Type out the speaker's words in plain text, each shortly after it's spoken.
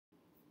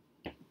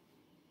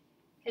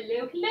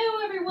Hello,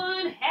 hello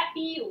everyone!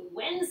 Happy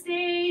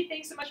Wednesday!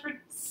 Thanks so much for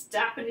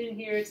stopping in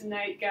here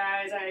tonight,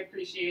 guys. I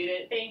appreciate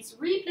it. Thanks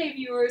replay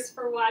viewers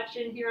for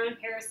watching here on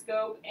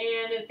Periscope,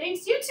 and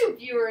thanks YouTube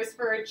viewers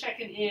for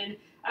checking in.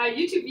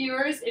 YouTube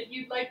viewers, if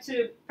you'd like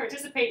to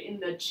participate in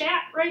the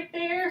chat right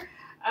there,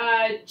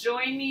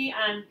 join me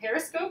on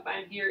Periscope.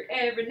 I'm here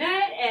every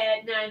night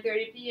at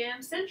 9:30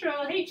 p.m.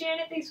 Central. Hey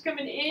Janet, thanks for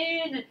coming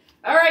in.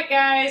 Alright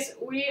guys,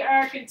 we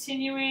are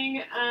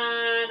continuing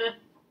on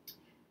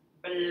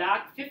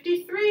Block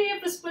 53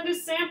 of the Splendid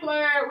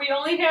Sampler. We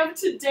only have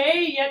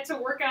today yet to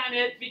work on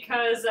it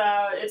because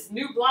it's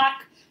new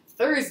block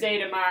Thursday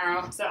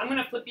tomorrow. So I'm going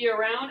to flip you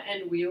around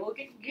and we will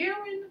get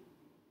going.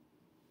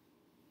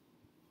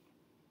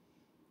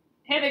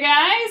 Hey there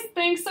guys,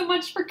 thanks so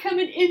much for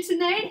coming in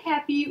tonight.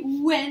 Happy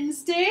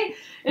Wednesday.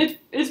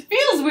 It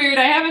feels weird.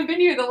 I haven't been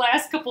here the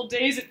last couple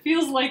days. It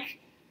feels like,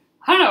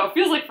 I don't know, it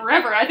feels like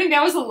forever. I think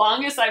that was the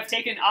longest I've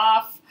taken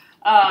off.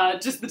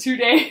 Just the 2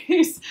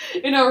 days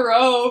in a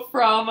row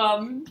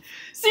from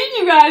seeing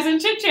you guys and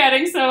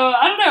chit-chatting, so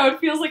I don't know, it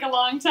feels like a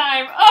long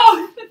time.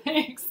 Oh,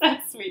 thanks,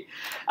 that's sweet.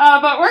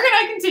 But we're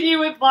going to continue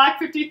with Block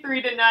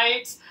 53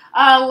 tonight.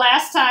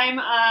 Last time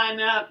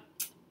on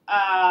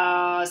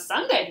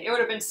Sunday, it would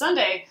have been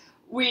Sunday,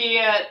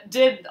 we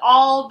did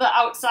all the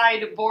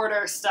outside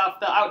border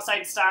stuff, the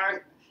outside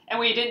star, and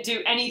we didn't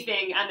do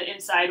anything on the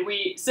inside.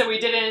 So we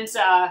didn't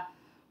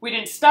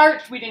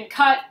start, we didn't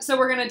cut, so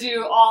we're going to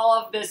do all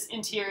of this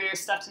interior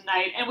stuff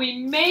tonight. And we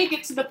may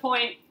get to the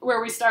point where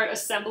we start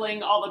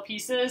assembling all the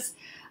pieces.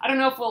 I don't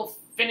know if we'll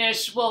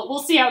finish, we'll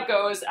see how it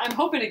goes. I'm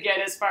hoping to get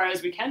as far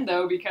as we can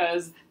though,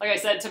 because like I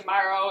said,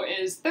 tomorrow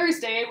is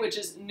Thursday, which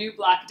is new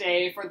block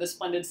day for the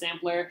Splendid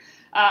Sampler.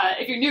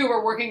 If you're new,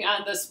 we're working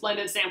on the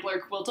Splendid Sampler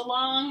quilt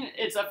along.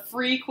 It's a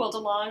free quilt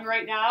along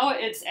right now.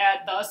 It's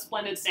at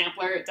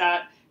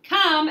thesplendidsampler.com.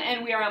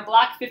 And we are on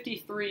block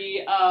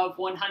 53 of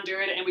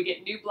 100, and we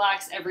get new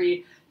blocks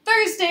every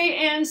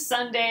Thursday and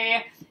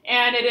Sunday,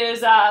 and it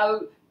is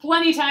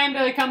plenty time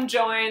to come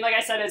join. Like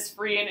I said, it's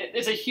free, and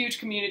it's a huge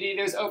community.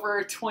 There's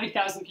over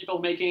 20,000 people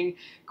making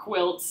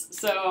quilts,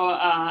 so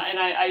and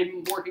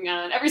I'm working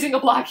on every single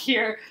block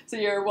here, so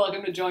you're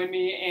welcome to join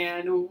me,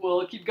 and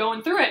we'll keep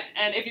going through it.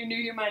 And if you're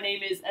new here, my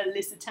name is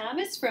Alyssa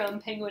Thomas from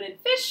Penguin and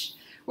Fish,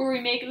 where we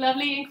make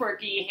lovely and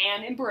quirky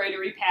hand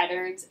embroidery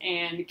patterns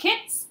and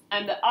kits.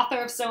 I'm the author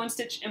of Sew and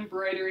Stitch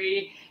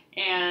Embroidery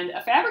and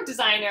a fabric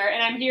designer,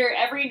 and I'm here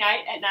every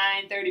night at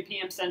 9:30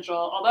 p.m. Central.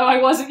 Although I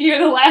wasn't here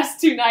the last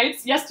 2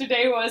 nights.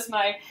 Yesterday was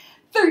my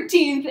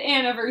 13th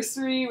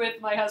anniversary with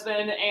my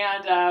husband,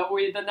 and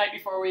the night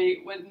before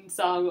we went and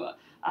saw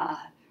not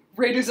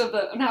Raiders of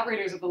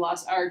the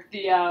Lost Ark,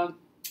 the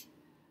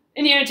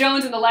Indiana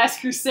Jones and the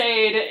Last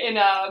Crusade in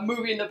a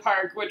movie in the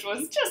park, which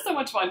was just so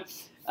much fun.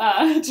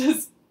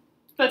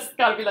 That's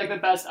gotta be like the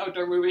best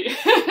outdoor movie.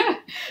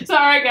 So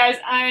alright guys,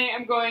 I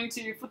am going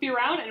to flip you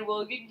around and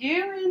we'll get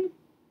going.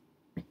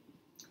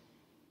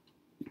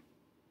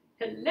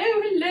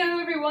 Hello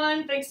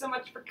everyone, thanks so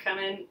much for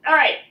coming.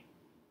 Alright,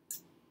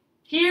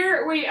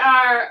 here we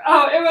are.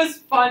 Oh, it was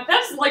fun.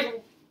 That's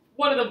like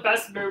one of the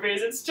best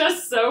movies. It's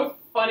just so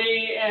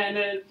funny and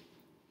it's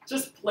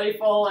just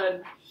playful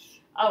and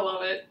I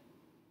love it.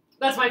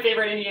 That's my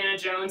favorite Indiana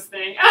Jones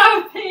thing.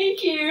 Oh,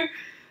 thank you!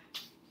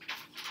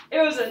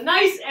 It was a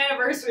nice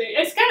anniversary.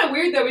 It's kind of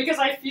weird though because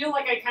I feel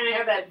like I kind of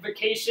have that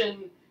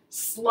vacation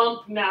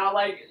slump now.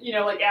 Like, you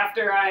know, like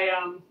after I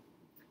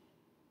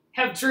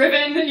have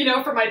driven, you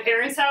know, from my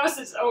parents' house,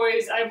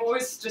 I'm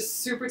always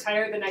just super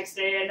tired the next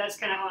day, and that's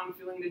kind of how I'm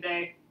feeling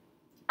today.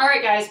 All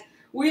right, guys,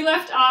 we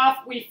left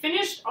off. We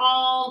finished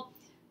all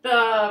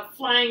the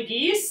flying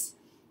geese,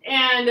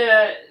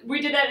 and we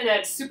did that in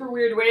that super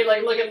weird way.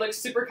 Like, look, it looks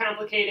super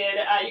complicated.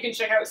 You can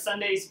check out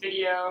Sunday's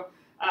video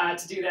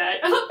to do that.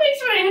 Oh, thanks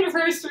for my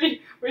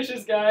anniversary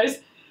wishes, guys.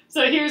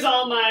 So here's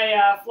all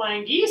my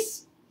flying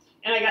geese,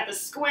 and I got the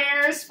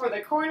squares for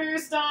the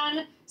corners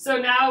done. So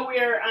now we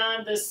are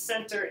on the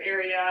center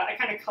area. I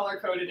kind of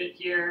color-coded it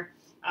here.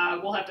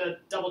 We'll have to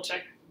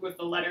double-check with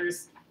the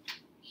letters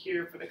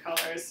here for the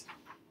colors.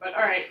 But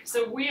all right,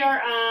 so we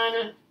are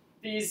on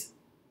the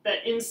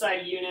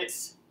inside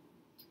units.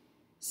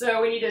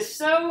 So we need to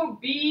sew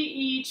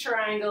BE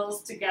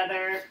triangles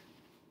together.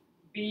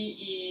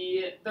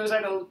 BE, those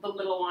are the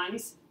little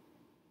ones.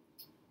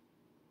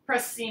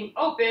 Press seam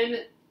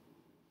open,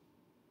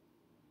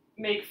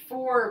 make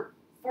four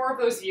of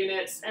those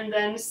units, and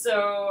then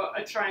sew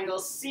a triangle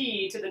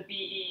C to the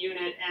BE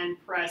unit and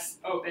press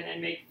open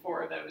and make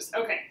 4 of those.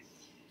 Okay,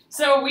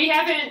 so we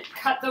haven't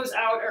cut those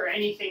out or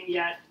anything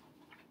yet.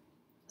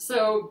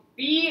 So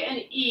B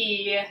and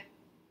E,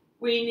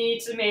 we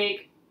need to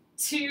make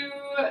 2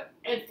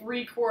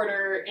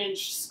 3/4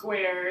 inch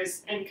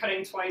squares and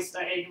cutting twice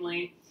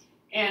diagonally.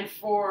 And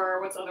for,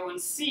 what's the other one,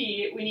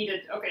 C, we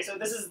needed, okay, so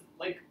this is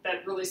like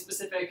that really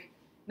specific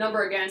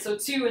number again. So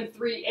 2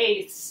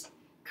 3/8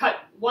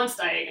 cut once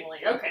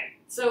diagonally. Okay,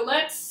 so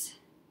let's,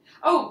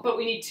 oh, but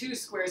we need 2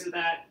 squares of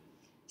that.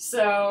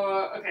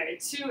 So, okay,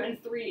 2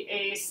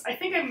 3/8. I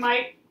think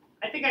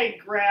I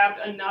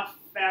grabbed enough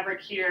fabric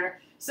here.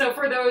 So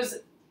for those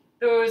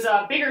those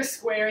bigger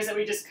squares that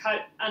we just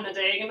cut on the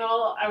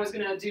diagonal, I was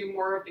going to do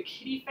more of the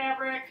kitty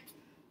fabric.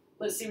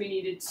 Let's see, we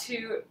needed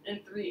 2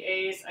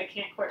 3/8. I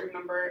can't quite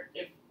remember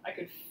if I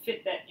could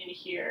fit that in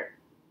here.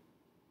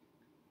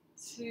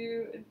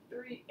 2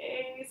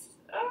 3/8.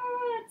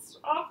 Oh, it's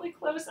awfully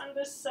close on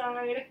this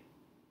side.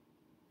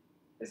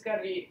 There's got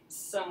to be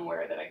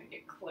somewhere that I can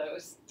get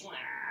close.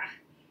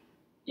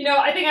 You know,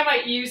 I think I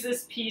might use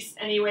this piece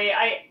anyway.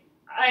 I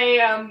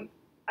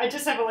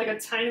just have like a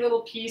tiny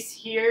little piece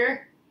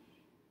here.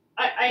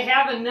 I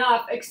have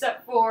enough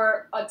except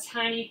for a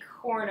tiny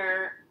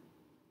corner,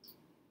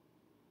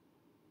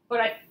 but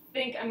I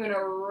think I'm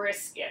gonna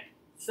risk it.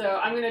 So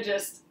I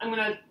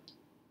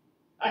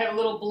have a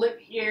little blip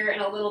here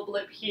and a little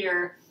blip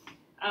here,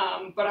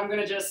 but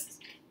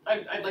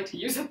I'd like to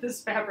use up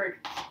this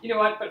fabric. You know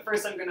what? But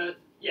first I'm gonna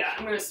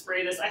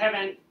spray this. I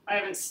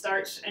haven't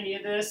starched any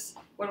of this.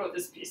 What about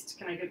this piece?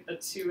 Can I get the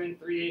 2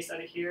 3/8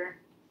 out of here?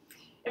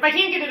 If I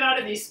can't get it out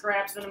of these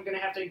scraps, then I'm gonna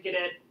have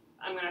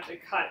to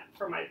cut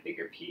for my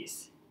bigger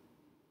piece.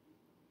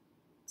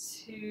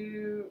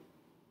 2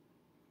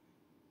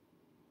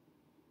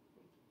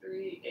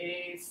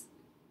 3/8.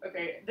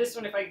 Okay, this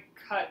one, if I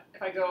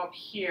go up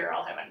here,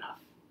 I'll have enough.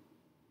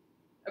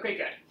 Okay,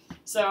 good.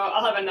 So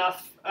I'll have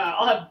enough.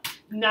 I'll have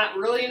not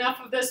really enough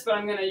of this, but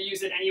I'm gonna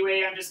use it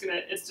anyway. I'm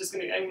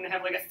gonna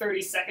have like a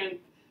 30-second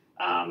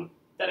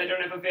that I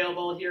don't have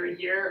available here and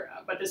here,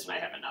 but this one I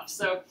have enough.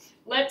 So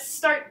let's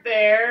start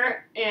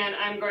there, and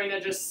I'm going to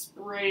just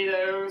spray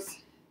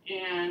those,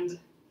 and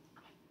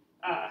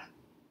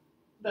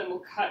then we'll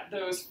cut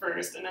those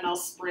first, and then I'll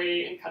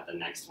spray and cut the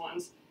next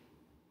ones.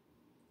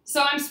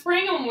 So I'm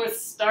spraying them with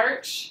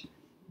starch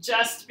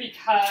just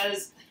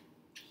because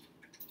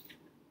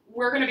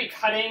we're going to be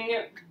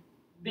cutting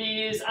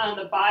these on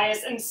the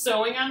bias and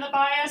sewing on the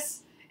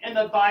bias, and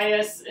the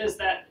bias is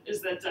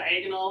the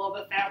diagonal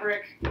of the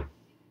fabric.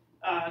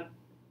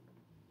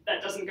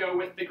 That doesn't go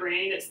with the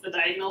grain, it's the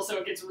diagonal, so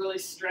it gets really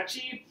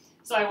stretchy.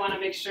 So I want to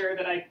make sure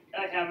that I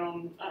have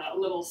them a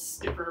little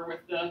stiffer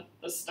with the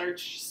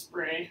starch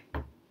spray,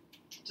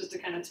 just to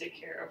kind of take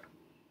care of.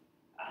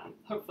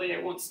 Hopefully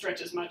it won't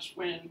stretch as much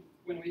when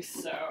we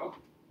sew.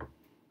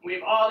 We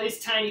have all these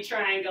tiny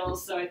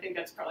triangles, so I think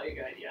that's probably a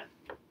good idea.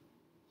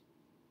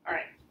 All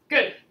right,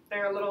 good.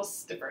 They're a little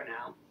stiffer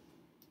now.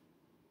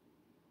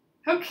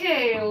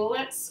 Okay,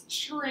 let's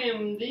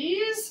trim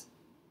these.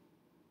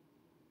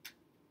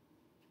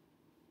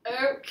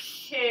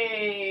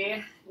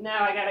 Okay,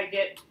 now I gotta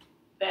get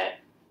that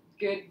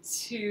good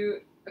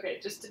 2, okay,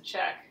 just to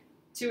check,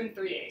 2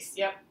 3/8,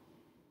 yep.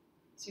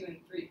 2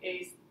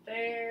 3/8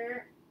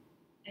 there,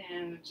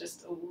 and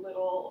just a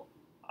little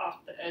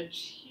off the edge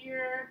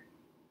here.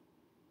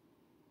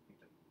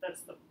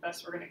 That's the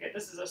best we're gonna get.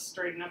 This is a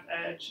straight enough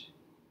edge.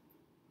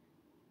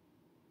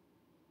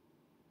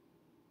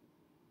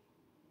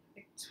 I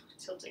think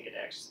tilting it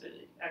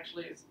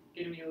actually is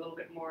getting me a little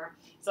bit more,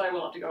 so I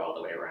will have to go all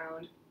the way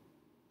around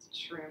to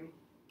trim.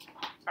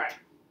 All right.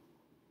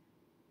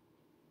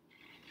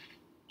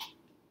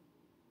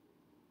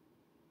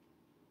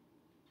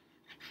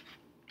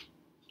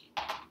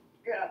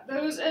 Got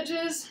those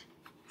edges.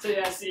 So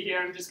yeah, see here,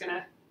 I'm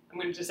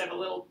gonna just have a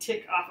little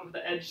tick off of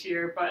the edge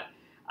here, but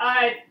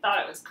I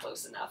thought it was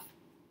close enough.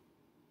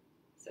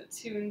 So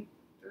 2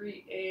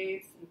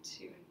 3/8 and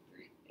 2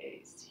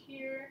 3/8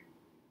 here.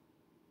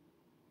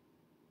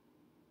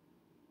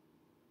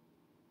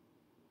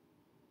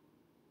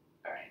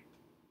 All right,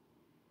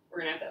 we're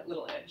gonna have that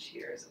little edge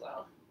here as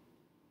well.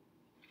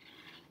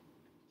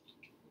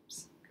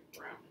 Oops,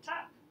 go around the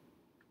top.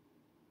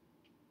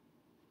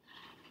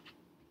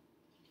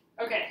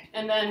 Okay,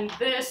 and then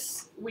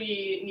this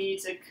we need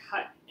to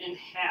cut in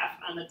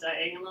half on the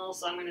diagonal,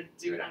 so I'm going to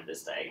do it on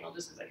this diagonal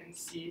just because I can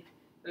see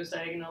those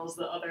diagonals.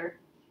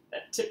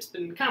 That tip's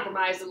been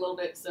compromised a little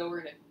bit, so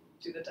we're going to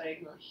do the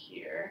diagonal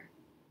here.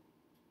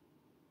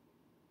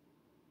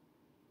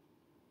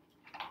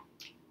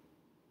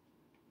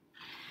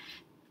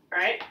 All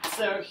right,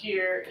 so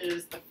here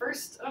is the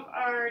first of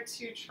our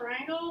 2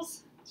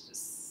 triangles. Let's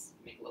just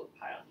make a little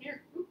pile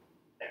here. Oop,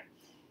 there.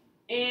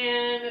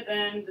 And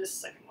then this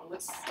second one.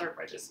 Let's start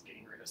by just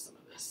getting rid of some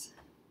of this.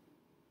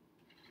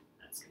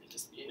 That's going to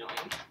just be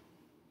annoying.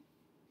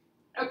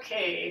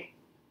 Okay.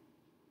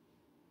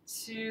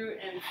 2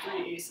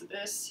 3/8 of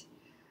this.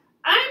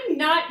 I'm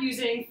not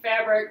using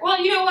fabric.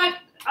 Well, you know what?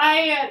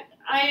 I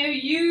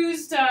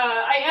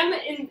am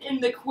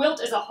in the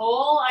quilt as a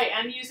whole. I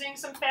am using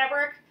some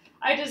fabric.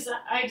 I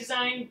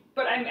designed,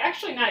 but I'm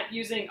actually not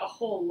using a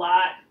whole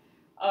lot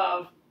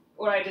of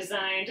what I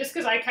designed, just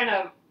because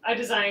I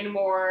designed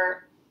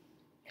more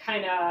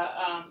kind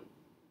of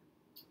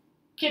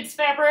kids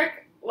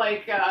fabric,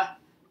 like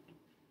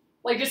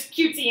just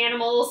cutesy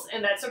animals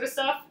and that sort of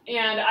stuff.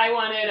 And I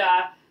wanted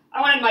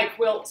my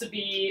quilt to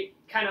be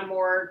kind of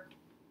more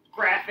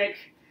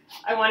graphic.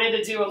 I wanted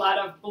to do a lot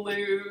of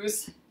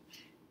blues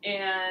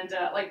and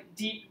like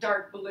deep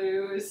dark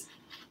blues,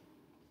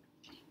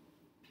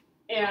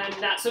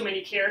 and not so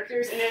many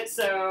characters in it.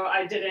 So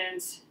I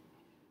didn't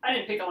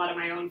pick a lot of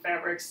my own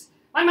fabrics.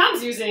 My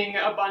mom's using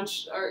a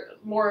bunch, or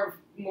more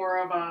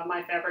of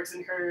my fabrics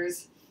in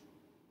hers.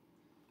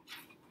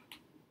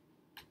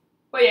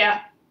 But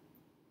yeah.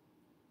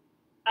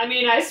 I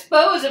mean, I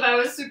suppose if I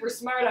was super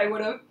smart, I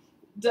would have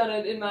done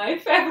it in my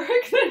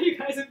fabric, then you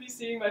guys would be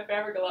seeing my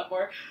fabric a lot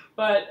more.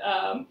 But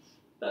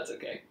that's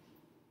okay.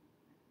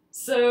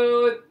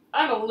 So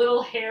I'm a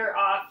little hair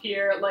off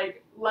here,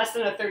 like less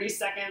than a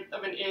 32nd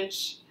of an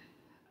inch.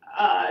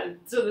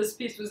 So this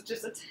piece was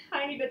just a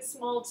tiny bit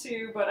small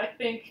too, but I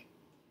think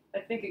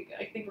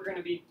we're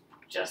gonna be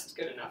just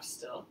good enough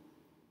still.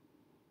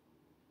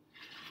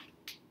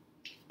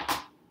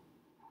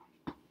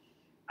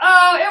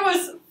 Oh, it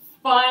was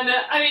fun.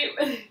 I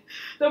mean,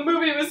 the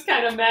movie was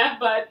kind of meh,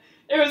 but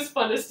it was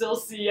fun to still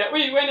see it.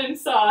 We went and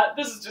saw,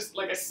 this is just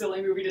like a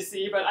silly movie to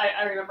see, but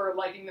I remember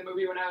liking the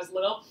movie when I was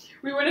little.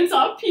 We went and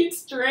saw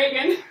Pete's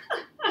Dragon.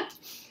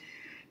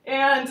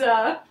 And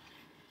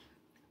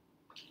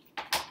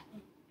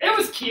it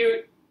was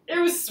cute. It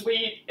was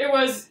sweet.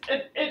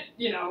 It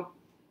you know,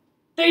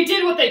 they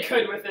did what they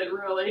could with it,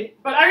 really.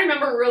 But I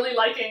remember really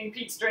liking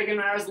Pete's Dragon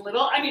when I was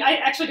little. I mean, I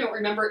actually don't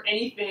remember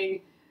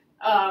anything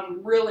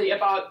really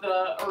about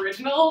the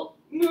original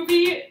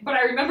movie, but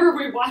I remember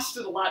we watched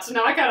it a lot. So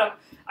now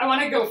I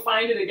want to go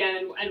find it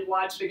again and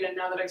watch it again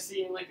now that I've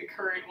seen like the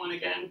current one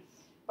again.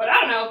 But I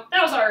don't know,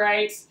 that was all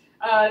right.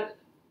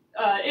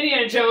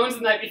 Indiana Jones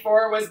the night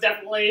before was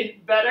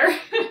definitely better.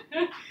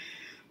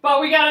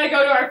 But we gotta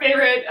go to our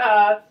favorite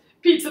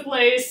pizza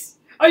place.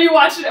 Oh, you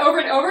watched it over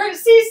and over?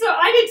 See, so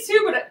I did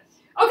too, but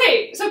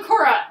okay, so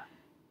Cora,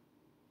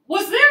 there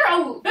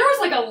was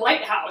like a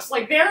lighthouse,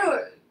 like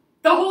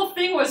the whole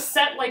thing was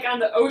set like on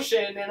the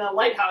ocean in a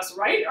lighthouse,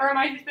 right? Or am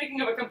I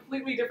thinking of a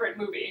completely different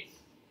movie?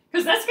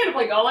 Because that's kind of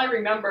like all I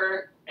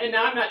remember, and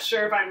now I'm not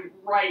sure if I'm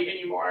right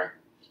anymore.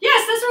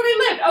 Yes, that's where they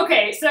lived.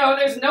 Okay, so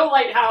there's no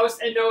lighthouse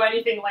and no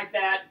anything like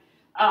that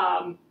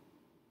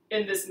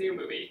in this new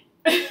movie.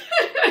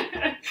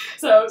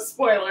 So,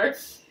 spoiler.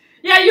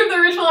 Yeah, you have the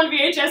original on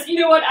VHS. You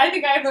know what? I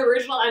think I have the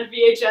original on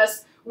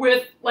VHS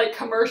with like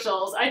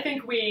commercials. I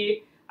think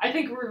we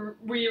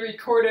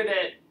recorded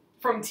it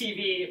from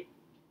TV.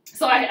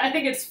 So I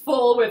think it's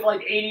full with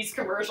like 80s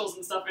commercials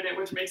and stuff in it,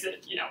 which makes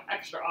it, you know,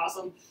 extra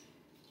awesome.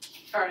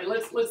 All right,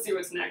 let's see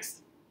what's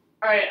next.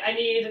 All right, I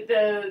need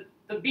the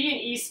B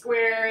and E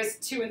squares,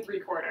 2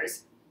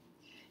 3/4.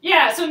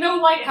 Yeah, so no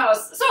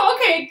lighthouse. So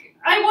okay,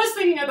 I was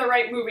thinking of the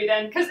right movie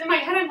then, because in my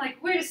head I'm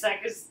like, wait a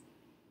sec, is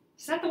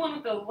that the one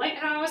with the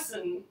lighthouse?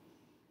 And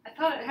I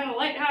thought it had a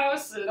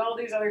lighthouse and all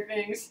these other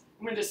things.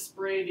 I'm gonna just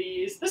spray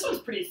these. This one's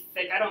pretty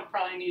thick. I don't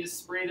probably need to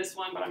spray this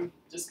one, but I'm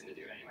just gonna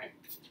do it anyway.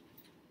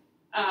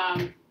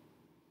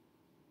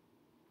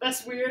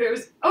 That's weird. It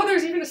was, oh,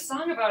 there's even a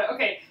song about it.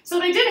 Okay, so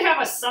they did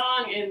have a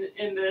song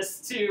in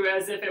this too,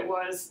 as if it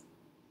was,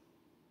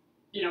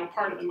 you know,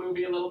 part of the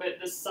movie a little bit,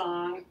 this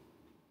song.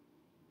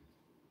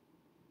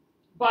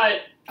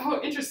 But,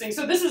 oh, interesting.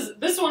 So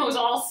this one was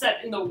all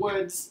set in the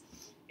woods,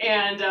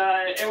 and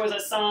it was a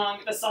song,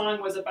 the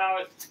song was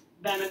about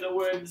them in the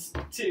woods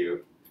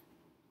too,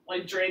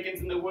 like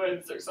dragons in the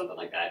woods or something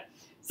like that.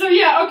 So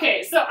yeah,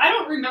 okay, so I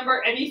don't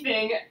remember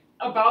anything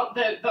about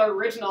the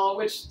original,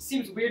 which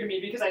seems weird to me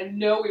because I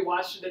know we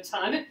watched it a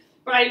ton,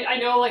 but I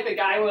know like the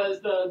guy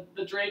was,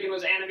 the dragon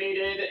was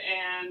animated,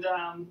 and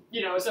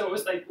you know, so it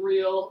was like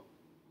real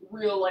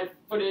life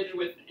footage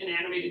with an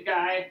animated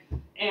guy,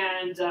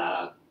 and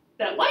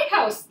that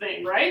lighthouse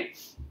thing, right?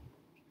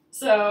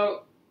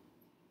 So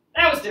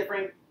that was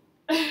different.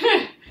 But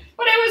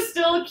it was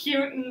still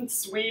cute and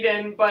sweet,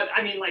 and but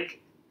I mean,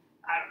 like,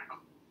 I don't know.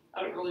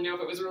 I don't really know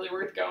if it was really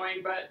worth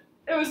going, but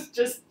it was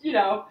just, you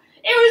know,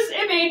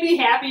 it made me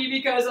happy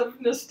because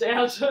of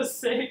nostalgia's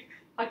sake.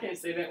 I can't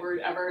say that word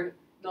ever.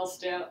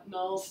 Nostalgia.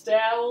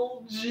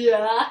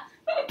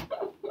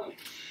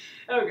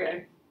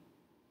 Okay.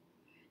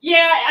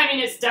 Yeah, I mean,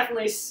 it's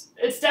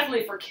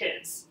definitely for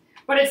kids,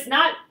 but it's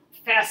not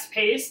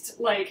fast-paced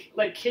like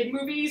kid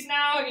movies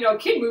now. You know,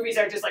 kid movies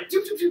are just like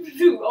doo, doo, doo, doo,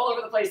 doo, all over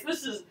the place.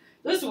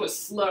 This was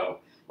slow.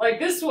 Like,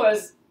 this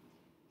was,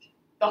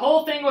 the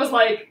whole thing was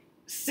like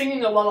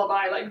singing a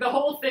lullaby. Like, the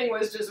whole thing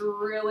was just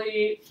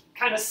really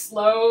kind of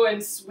slow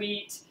and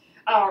sweet.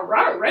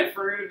 Robert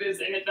Redford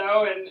is in it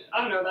though, and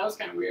I don't know, that was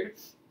kind of weird.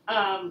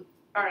 All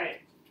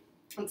right,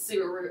 let's see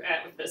where we're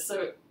at with this.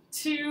 So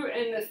 2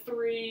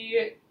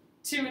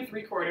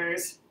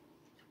 3/4.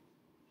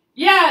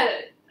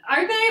 Yeah,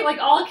 aren't they? Like,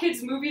 all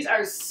kids' movies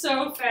are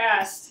so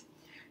fast.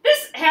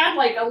 This had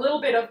like a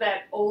little bit of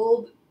that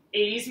old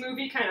 80s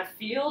movie kind of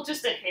feel,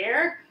 just a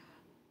hair.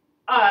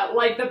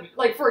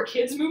 Like for a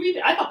kids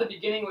movie, I thought the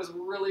beginning was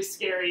really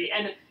scary,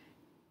 and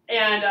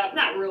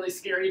not really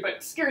scary,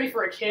 but scary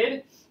for a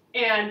kid.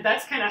 And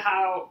that's kind of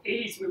how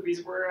 80s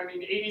movies were. I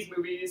mean, 80s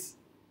movies,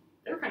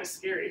 they were kind of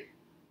scary,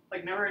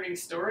 like Never Ending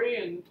Story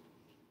and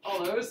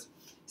all those.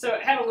 So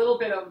it had a little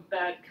bit of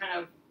that kind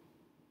of,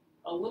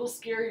 a little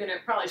scarier than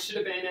it probably should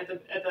have been at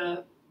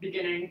the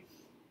beginning.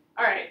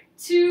 All right,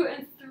 2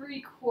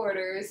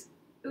 3/4.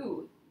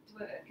 Ooh,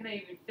 can I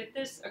even fit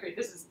this? Okay,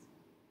 this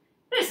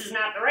is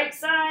not the right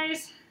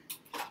size.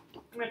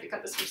 I'm gonna have to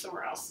cut this from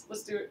somewhere else.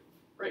 Let's do it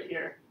right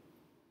here.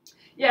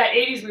 Yeah,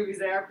 80s movies,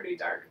 they are pretty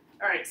dark.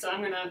 All right, so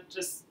I'm gonna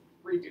just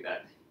redo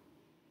that.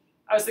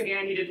 I was thinking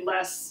I needed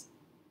less,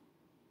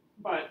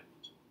 but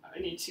I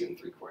need 2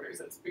 3/4.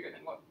 That's bigger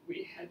than what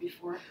we had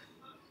before.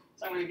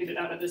 So I'm gonna get it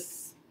out of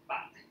this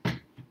spot.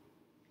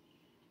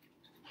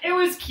 It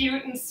was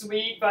cute and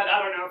sweet, but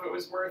I don't know if it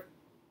was worth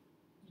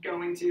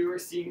going to or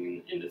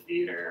seeing in the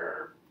theater,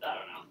 or I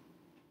don't know.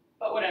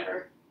 But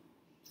whatever.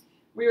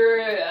 We were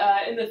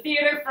in the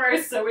theater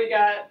first, so we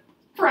got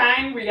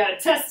Prime, we got to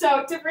test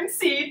out different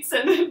seats,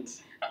 and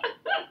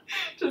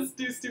just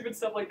do stupid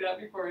stuff like that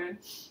beforehand.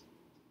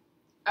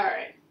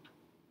 Alright.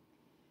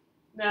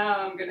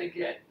 Now I'm going to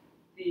get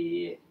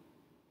the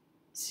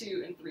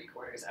 2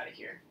 3/4 out of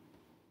here.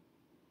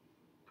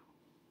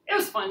 It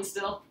was fun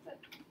still.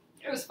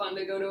 It was fun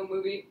to go to a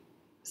movie.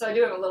 So I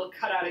do have a little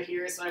cut out of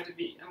here, so I'm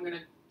going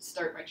to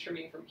start my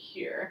trimming from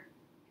here.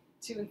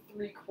 2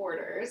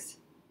 3/4.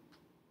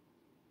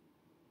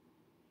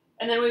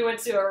 And then we went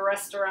to a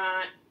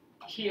restaurant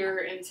here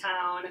in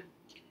town,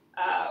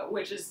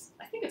 which is,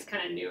 I think it's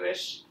kind of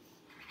newish.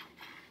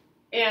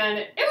 And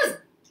it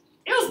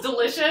was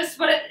delicious,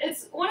 but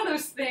it's one of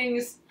those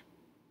things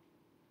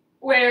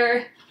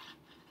where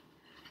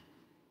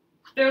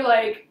they're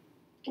like,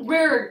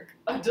 we're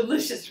a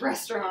delicious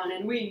restaurant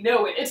and we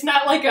know it. It's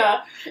not like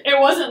it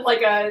wasn't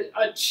like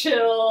a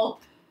chill,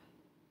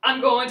 I'm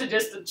going to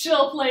just a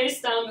chill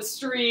place down the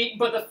street,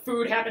 but the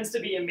food happens to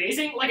be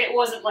amazing. Like, it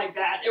wasn't like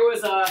that. It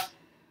was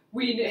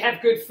we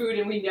have good food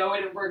and we know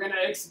it, and we're going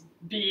to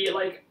be,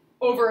 like,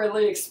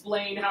 overly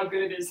explain how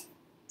good it is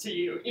to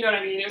you. You know what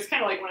I mean? It was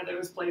kind of like one of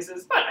those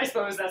places, but I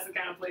suppose that's the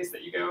kind of place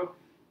that you go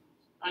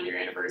on your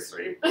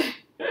anniversary.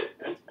 It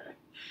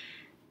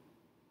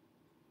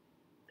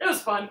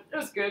was fun. It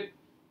was good.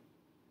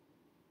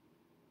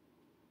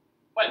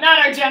 But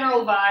not our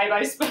general vibe,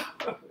 I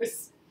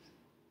suppose.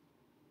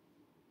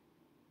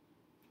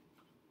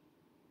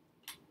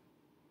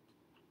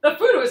 The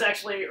food was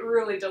actually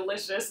really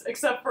delicious,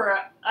 except for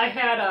I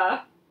had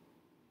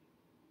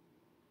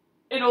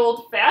an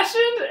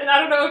old-fashioned, and I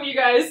don't know if you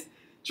guys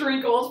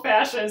drink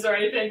old-fashions or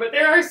anything, but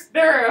there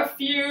are a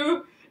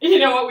few, you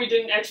know what, we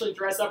didn't actually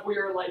dress up. We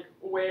were like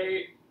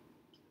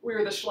we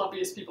were the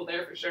schluppiest people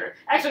there for sure.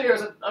 Actually, there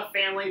was a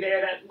family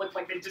there that looked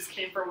like they just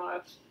came from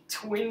a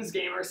Twins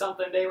game or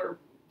something. They were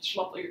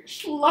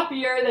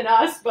schluppier than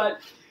us,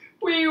 but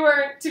we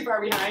weren't too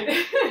far behind.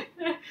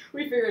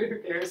 We figured, who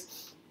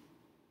cares?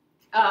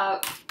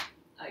 I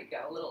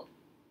got a little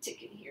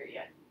tick in here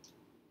yet.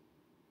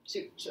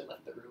 Should have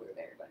left the ruler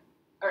there, but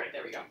alright,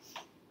 there we go.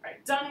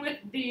 Alright, done with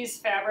these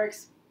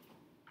fabrics.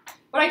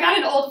 But I got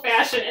an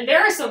old-fashioned, and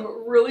there are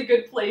some really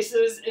good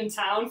places in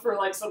town for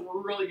like some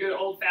really good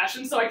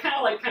old-fashions, so I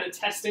kind of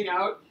testing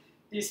out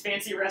these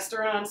fancy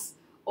restaurants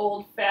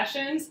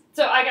old-fashions.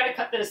 So I gotta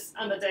cut this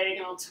on the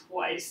diagonal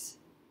twice.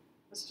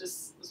 Let's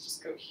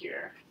just go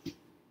here.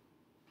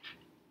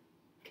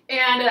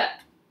 And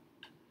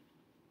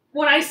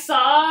when I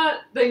saw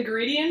the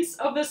ingredients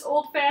of this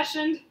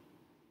old-fashioned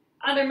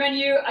on their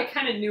menu, I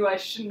kind of knew I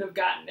shouldn't have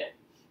gotten it.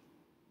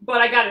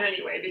 But I got it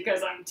anyway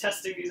because I'm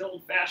testing these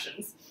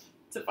old-fashions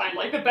to find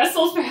like the best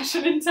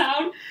old-fashioned in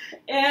town.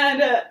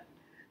 And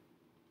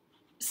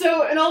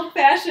so an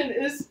old-fashioned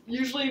is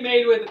usually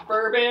made with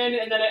bourbon,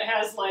 and then it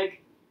has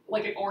like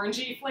an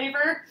orangey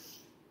flavor.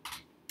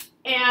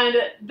 And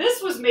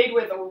this was made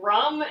with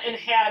rum and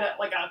had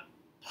like a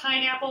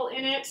pineapple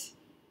in it.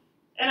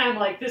 And I'm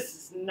like, this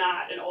is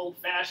not an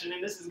old-fashioned,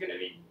 and this is going to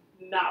be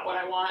not what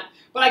I want.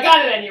 But I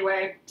got it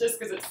anyway, just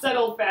because it said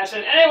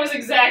old-fashioned, and it was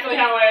exactly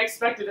how I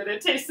expected it.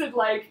 It tasted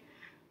like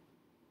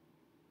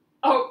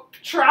a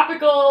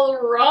tropical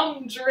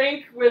rum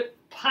drink with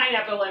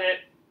pineapple in it.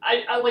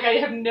 I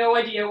have no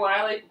idea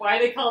why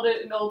they called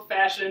it an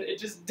old-fashioned. It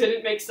just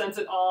didn't make sense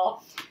at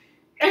all.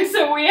 And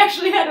so we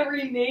actually had to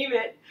rename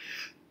it.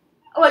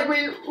 Like,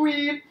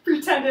 we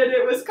pretended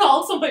it was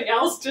called something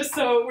else just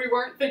so we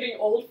weren't thinking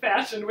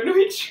old-fashioned when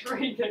we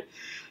drank it.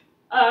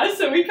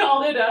 So we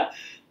called it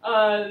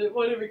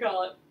what did we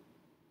call it?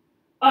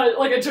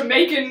 Like a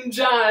Jamaican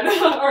John,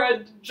 or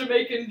a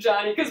Jamaican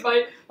Johnny, because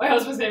my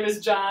husband's name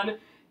is John,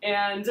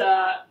 and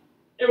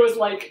it was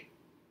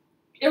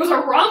a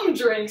rum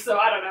drink, so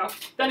I don't know.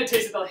 Then it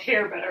tasted the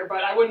hair better,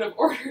 but I wouldn't have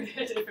ordered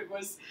it if it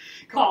was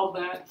called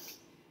that.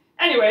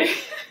 Anyway,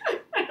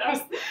 that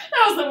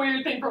was the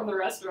weird thing from the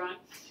restaurant.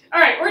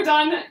 All right, we're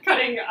done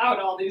cutting out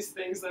all these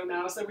things though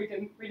now, so we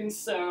can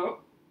sew.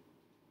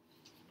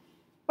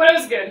 But it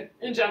was good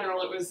in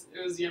general. It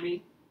was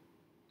yummy.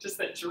 Just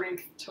that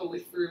drink totally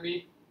threw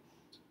me.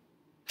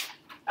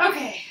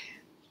 Okay.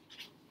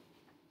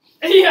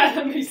 Yeah,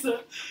 that makes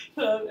the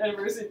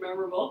anniversary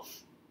memorable.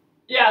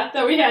 Yeah,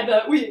 that we had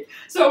I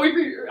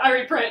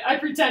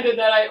pretended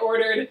that I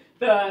ordered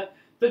the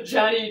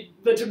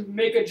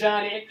Jamaica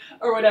Johnny,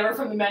 or whatever,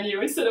 from the menu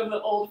instead of the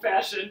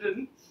old-fashioned,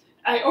 and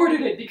I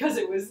ordered it because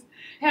it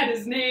had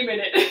his name in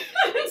it.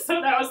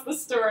 So that was the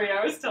story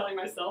I was telling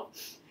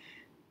myself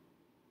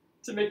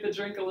to make the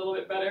drink a little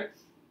bit better.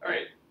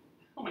 Alright.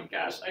 Oh my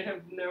gosh, I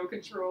have no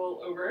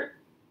control over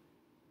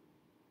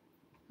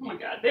Oh my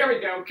god, there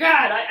we go.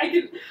 God,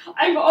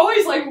 I'm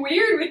always like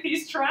weird with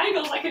these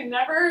triangles. I can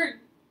never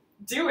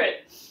do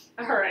it.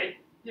 All right,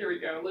 here we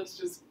go. Let's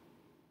just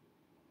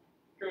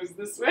goes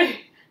this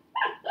way.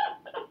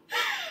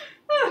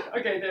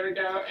 Okay, there we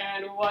go.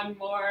 And one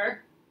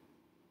more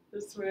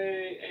this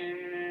way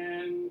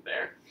and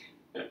there.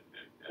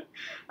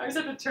 I just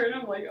have to turn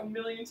them like a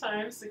million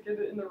times to get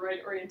it in the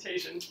right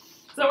orientation.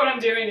 So what I'm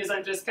doing is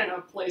I'm just kind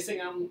of placing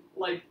them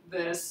like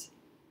this.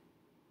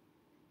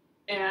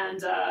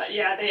 And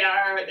yeah, they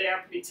are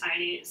pretty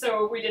tiny.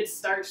 So we did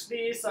starch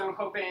these, so I'm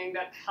hoping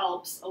that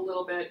helps a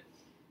little bit.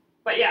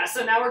 But yeah,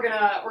 so now we're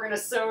gonna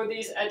sew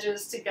these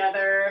edges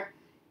together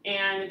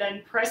and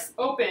then press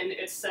open,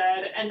 it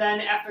said, and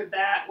then after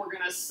that we're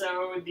gonna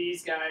sew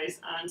these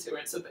guys onto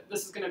it. So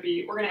this is gonna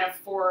be, we're gonna have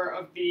 4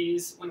 of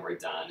these when we're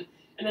done,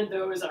 and then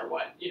those are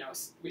what, you know,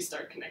 we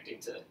start connecting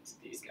to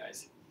these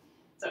guys.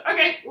 So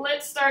okay,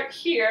 let's start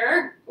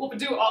here. We'll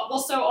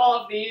sew all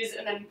of these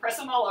and then press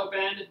them all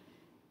open,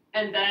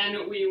 and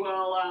then we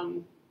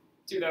will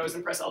do those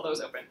and press all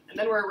those open, and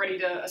then we're ready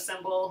to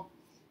assemble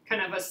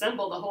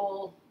the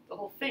whole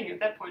thing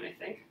at that point, I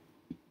think.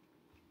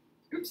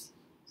 Oops.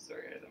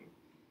 Sorry guys, I'm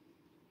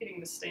hitting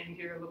the stand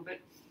here a little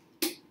bit.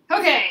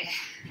 Okay.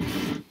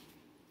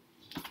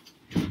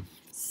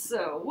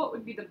 So what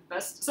would be the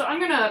best? So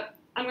I'm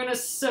gonna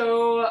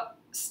sew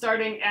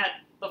starting at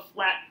the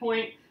flat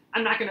point.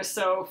 I'm not gonna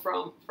sew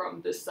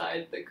from this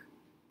side,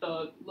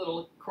 the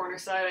little corner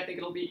side. I think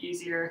it'll be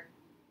easier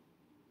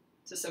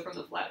to sew from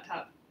the flat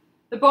top.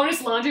 The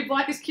bonus laundry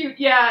block is cute.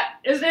 Yeah,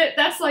 isn't it?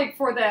 That's like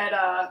for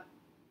that.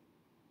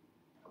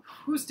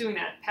 Who's doing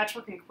that?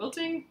 Patchwork and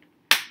quilting.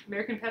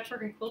 American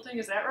Patchwork and Quilting,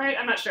 is that right?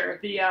 I'm not sure.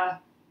 Okay,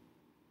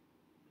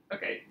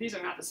 these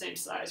are not the same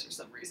size for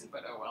some reason,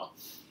 but oh well.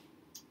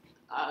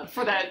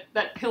 For that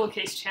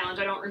pillowcase challenge,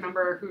 I don't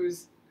remember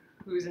who's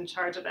in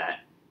charge of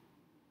that.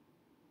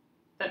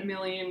 That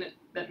million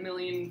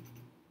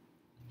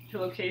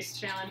pillowcase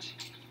challenge.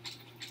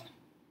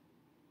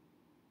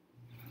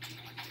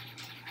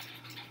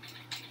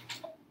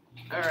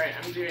 All right,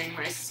 I'm doing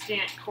my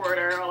scant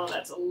quarter, although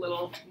that's a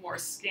little more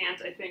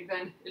scant, I think,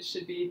 than it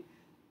should be.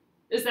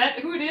 Is that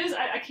who it is?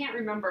 I can't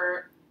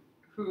remember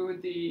who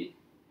the...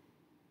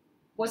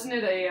 Wasn't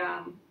it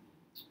a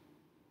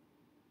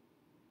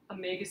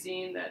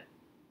magazine that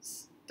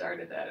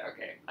started that?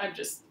 Okay, I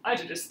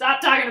should just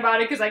stop talking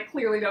about it because I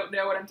clearly don't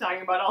know what I'm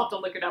talking about. I'll have to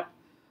look it up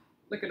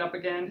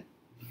again.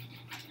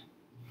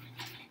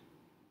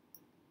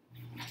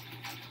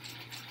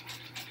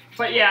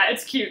 But yeah,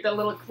 it's cute, the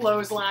little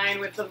clothesline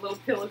with the little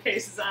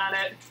pillowcases on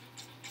it.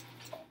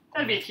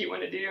 That'd be a cute one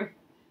to do.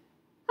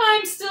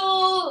 I'm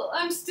still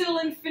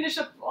in finish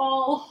up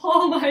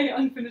all my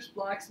unfinished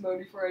blocks mode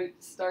before I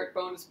start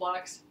bonus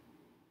blocks.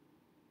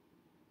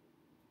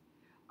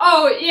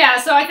 Oh yeah,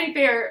 so I think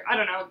they're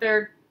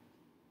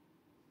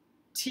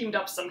teamed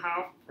up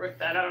somehow with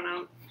that. I don't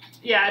know.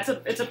 Yeah,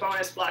 it's a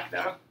bonus block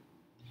though.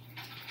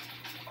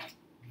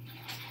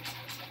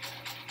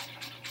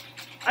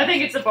 I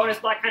think it's a bonus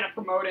block, kind of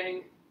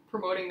promoting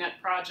that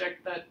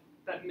project, that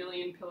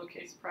million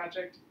pillowcase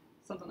project,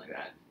 something like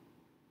that.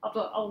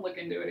 I'll look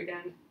into it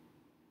again.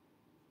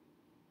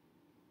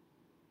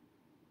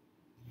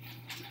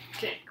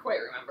 Can't quite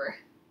remember.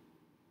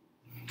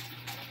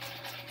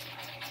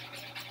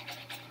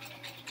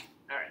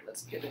 Alright,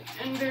 let's get an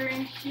ender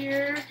in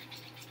here.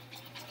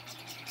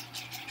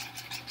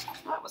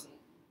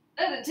 That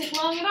didn't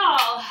take long at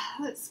all.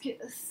 Let's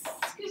get the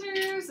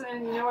scissors,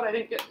 and you know what, I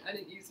didn't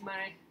use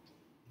my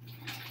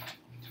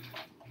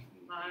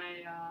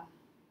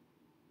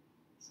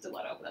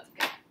stiletto, but that's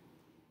okay.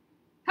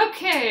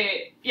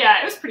 Okay,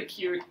 yeah, it was pretty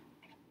cute.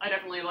 I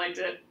definitely liked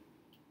it.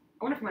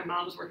 I wonder if my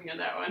mom was working on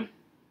that one.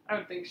 I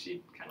would think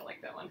she'd kind of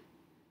like that one.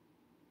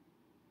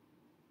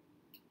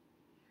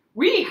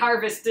 We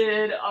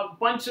harvested a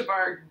bunch of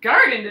our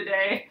garden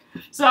today,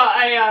 so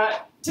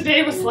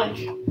today was like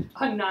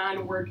a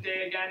non-work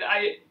day again.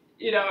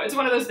 It's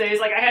one of those days,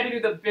 like I had to do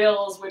the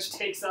bills, which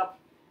takes up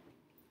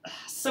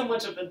so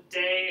much of the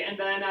day, and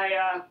then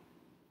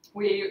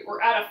we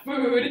were out of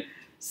food,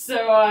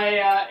 so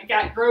I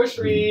got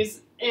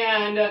groceries,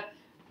 and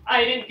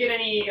I didn't get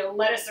any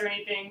lettuce or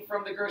anything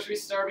from the grocery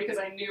store because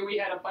I knew we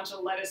had a bunch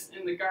of lettuce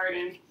in the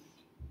garden.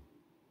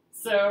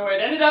 So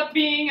it ended up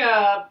being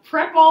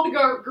prep all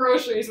the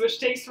groceries, which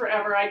takes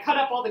forever. I cut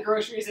up all the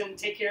groceries and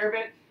take care of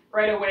it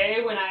right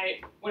away when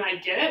I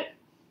get it.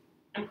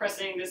 I'm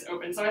pressing this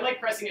open, so I like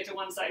pressing it to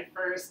one side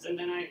first, and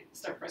then I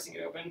start pressing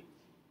it open.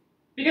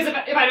 Because if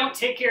I don't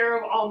take care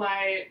of all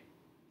my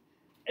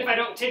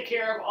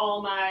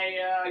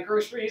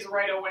groceries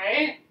right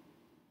away,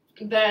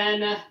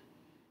 then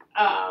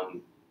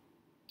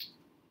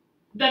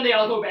they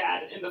all go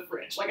bad in the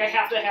fridge. Like I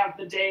have to have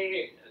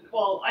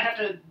I have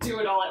to do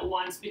it all at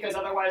once because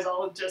otherwise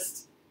I'll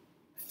just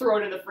throw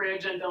it in the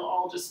fridge and they'll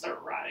all just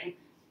start rotting.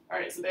 All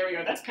right, so there we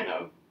go. That's kind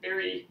of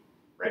very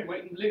red,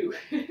 white, and blue.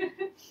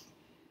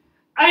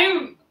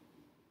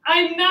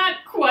 I'm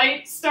not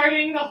quite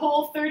starting the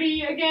whole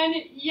 30 again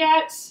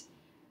yet,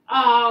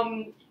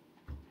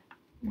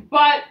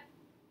 but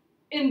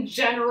in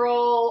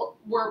general,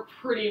 we're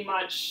pretty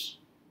much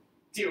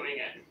doing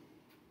it.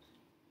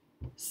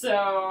 So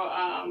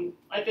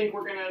I think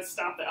we're gonna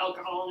stop the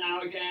alcohol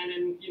now again,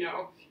 and you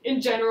know,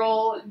 in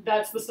general,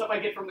 that's the stuff I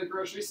get from the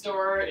grocery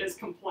store is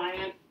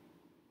compliant.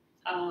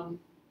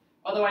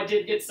 Although I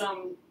did get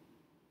some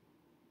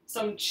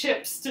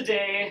chips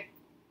today.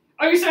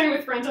 Are you starting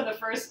with Friends on the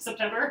 1st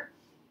September?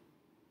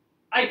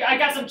 I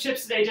got some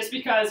chips today just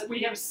because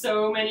we have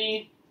so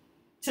many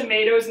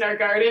tomatoes in our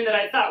garden that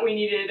I thought we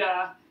needed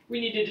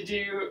to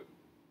do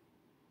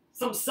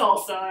some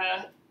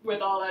salsa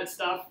with all that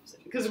stuff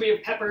because we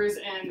have peppers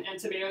and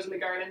tomatoes in the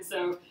garden.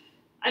 So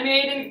I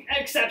made an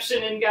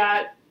exception and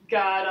got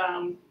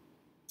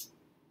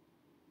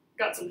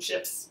some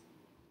chips,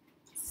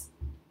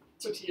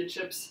 tortilla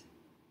chips.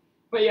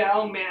 But yeah,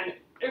 oh man,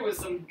 it was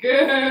some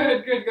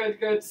good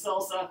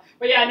salsa.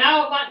 But yeah,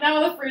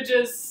 now the fridge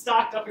is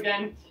stocked up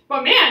again.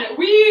 But man,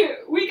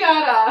 we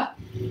got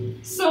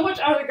so much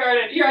out of the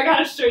garden. Here, I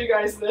gotta show you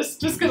guys this,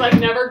 just because I've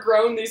never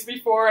grown these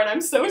before, and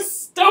I'm so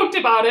stoked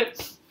about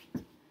it.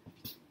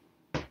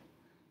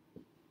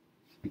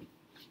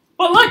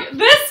 But look,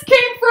 this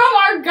came from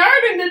our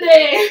garden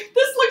today.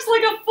 This looks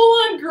like a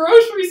full-on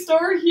grocery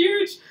store,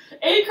 huge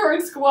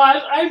acorn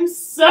squash. I'm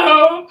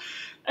so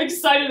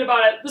excited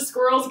about it. The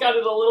squirrels got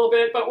it a little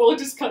bit, but we'll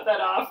just cut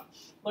that off.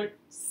 Like,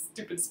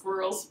 stupid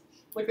squirrels.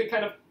 Like they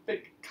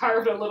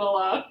carved a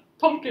little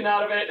pumpkin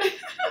out of it.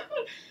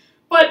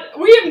 But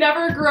we have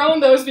never grown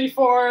those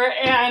before,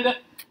 and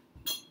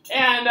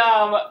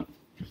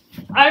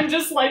I'm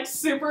just like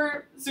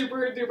super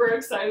duper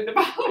excited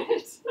about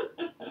it.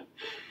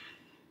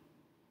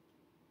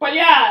 But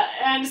yeah,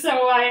 and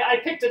so I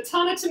picked a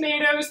ton of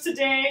tomatoes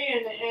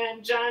today,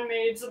 and John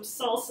made some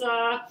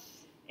salsa,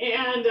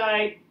 and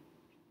I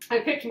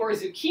picked more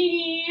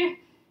zucchini,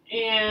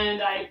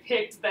 and I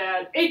picked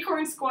that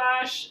acorn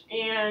squash,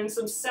 and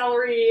some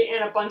celery,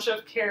 and a bunch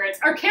of carrots.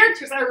 Our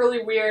carrots are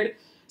really weird.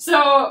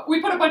 So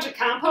we put a bunch of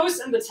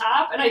compost in the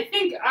top, and I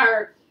think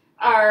our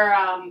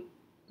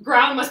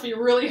ground must be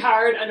really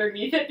hard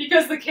underneath it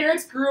because the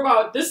carrots grew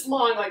about this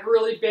long, like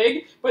really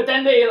big, but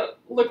then they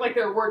look like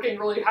they're working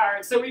really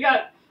hard. So we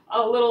got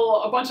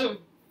a bunch of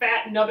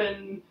fat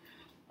nubbin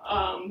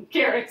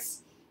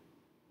carrots,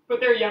 but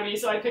they're yummy,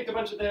 so I picked a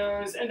bunch of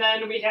those. And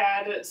then we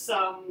had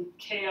some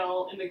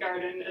kale in the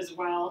garden as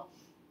well,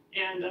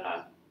 and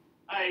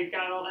I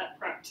got all that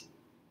prepped.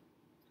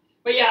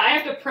 But yeah, I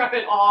have to prep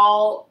it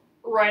all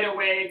right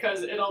away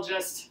because it'll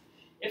just,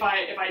 if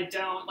I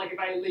don't, like if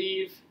I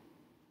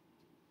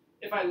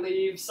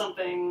leave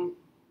something,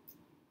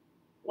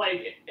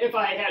 like if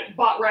I had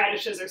bought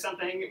radishes or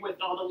something with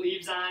all the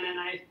leaves on and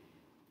I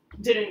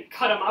didn't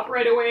cut them up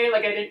right away,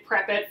 like I didn't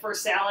prep it for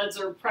salads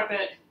or prep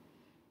it,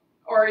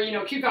 or you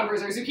know,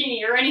 cucumbers or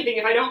zucchini or anything,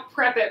 if I don't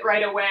prep it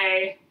right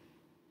away,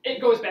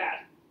 it goes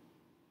bad.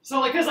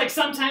 So like, because like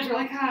sometimes we're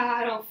like,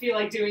 I don't feel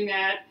like doing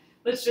that,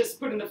 let's just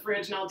put it in the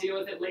fridge and I'll deal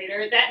with it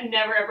later. That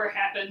never ever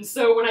happens.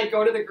 So when I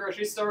go to the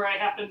grocery store, I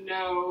have to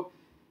know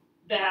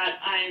that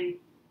I'm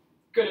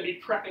going to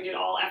be prepping it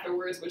all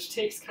afterwards, which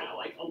takes kind of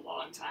like a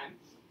long time.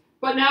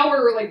 But now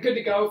we're like good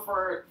to go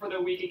for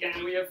the week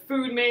again. We have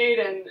food made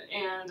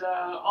and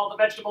all the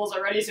vegetables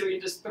are ready, so we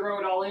can just throw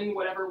it all in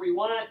whatever we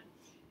want,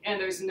 and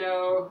there's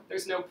no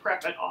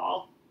prep at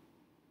all,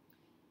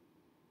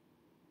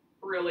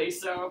 really.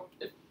 So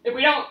if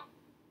we don't,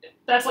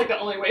 that's like the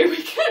only way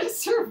we can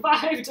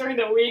survive during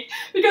the week,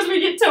 because we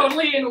get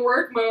totally in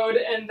work mode,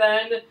 and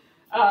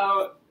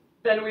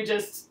then we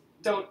just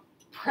don't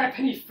prep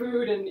any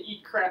food and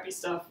eat crappy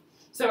stuff.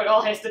 So it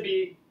all has to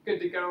be good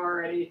to go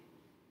already.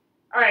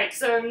 Alright,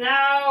 so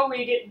now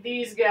we get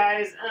these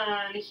guys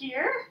on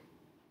here.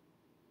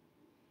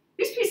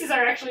 These pieces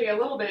are actually a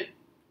little bit,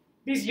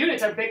 these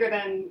units are bigger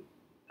than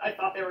I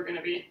thought they were going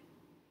to be.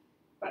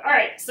 But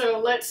alright, so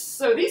let's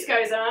sew these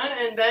guys on,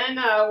 and then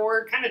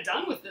we're kind of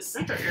done with this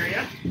center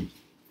area.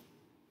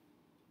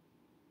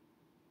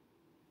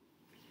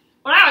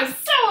 Well, I was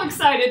so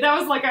excited. That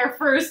was like our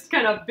first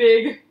kind of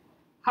big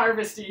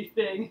harvesty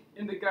thing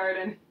in the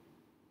garden.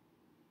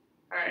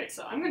 Alright,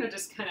 so I'm going to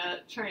just kind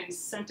of try and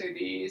center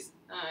these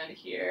on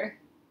here.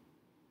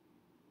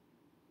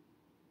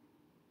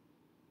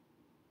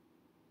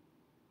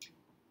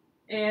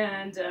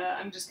 And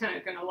I'm just kind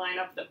of going to line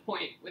up the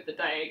point with the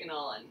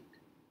diagonal, and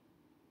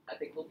I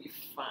think we'll be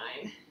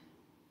fine.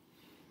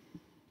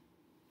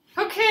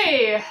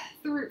 Okay,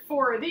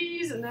 4 of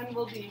these, and then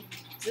we'll be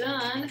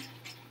done.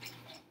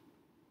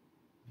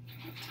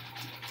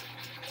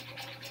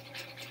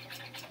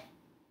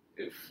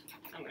 Oof,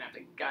 I'm going to have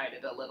to guide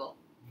it a little.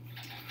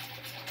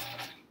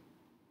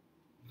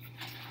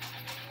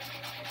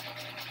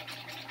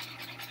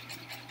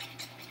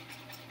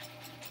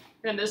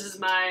 And this is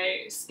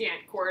my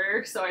scant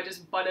quarter, so I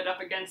just butt it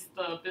up against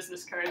the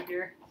business card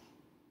here.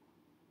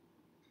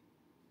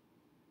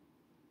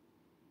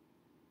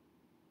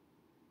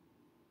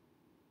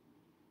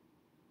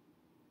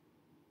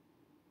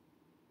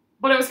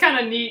 But it was kind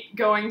of neat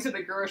going to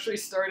the grocery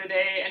store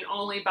today and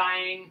only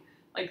buying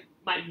like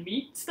my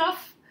meat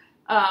stuff,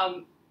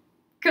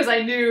 because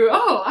I knew,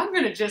 oh, I'm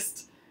gonna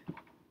just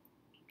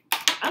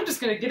I'm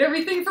just gonna get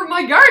everything from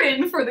my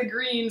garden for the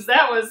greens.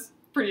 That was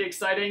pretty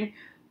exciting.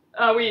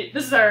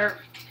 This is our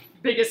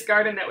biggest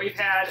garden that we've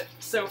had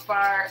so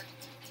far,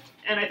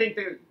 and I think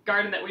the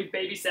garden that we've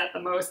babysat the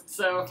most,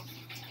 so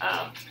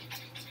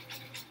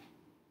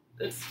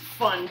it's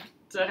fun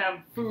to have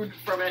food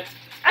from it.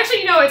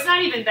 Actually, no, it's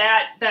not even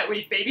that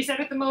we've babysat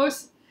it the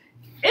most.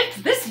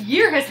 This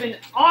year has been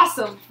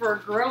awesome for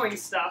growing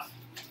stuff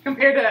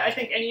compared to, I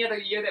think, any other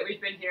year that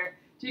we've been here.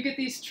 Do you get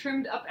these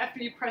trimmed up after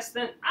you press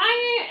them?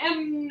 I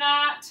am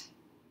not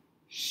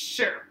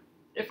sure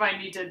if I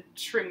need to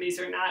trim these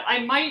or not. I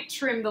might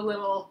trim the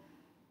little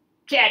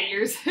cat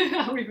ears.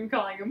 We've been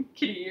calling them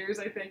kitty ears,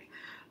 I think.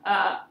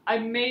 I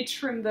may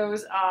trim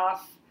those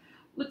off.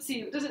 Let's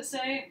see, what does it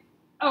say?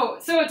 Oh,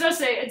 so it does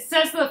say, it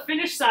says the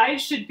finished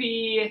size should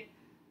be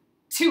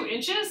 2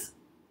 inches,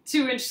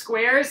 2-inch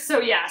squares.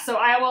 So yeah, so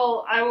I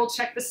will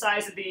check the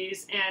size of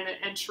these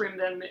and trim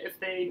them if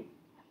they,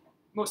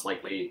 most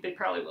likely, they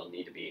probably will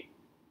need to be.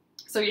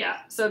 So yeah,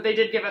 so they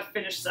did give a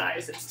finished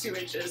size. It's 2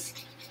 inches.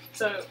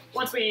 So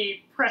once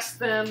we press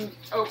them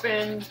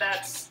open,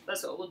 that's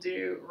what we'll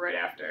do right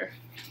after.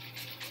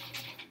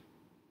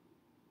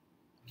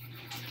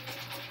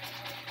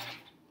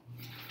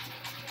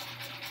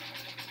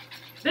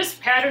 This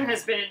pattern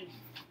has been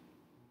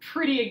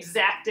pretty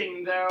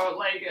exacting though.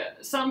 Like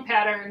some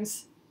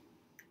patterns,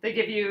 they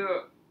give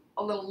you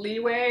a little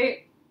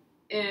leeway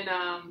in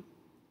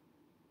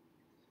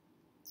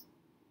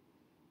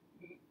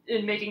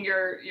making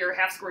your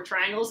half square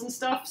triangles and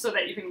stuff so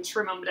that you can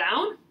trim them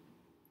down.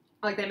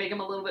 Like they make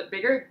them a little bit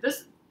bigger.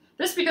 This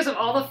because of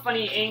all the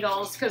funny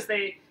angles, because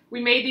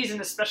we made these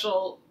in a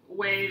special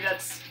way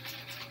that's,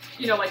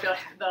 you know, like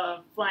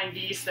the flying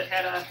geese that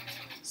had a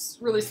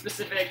really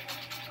specific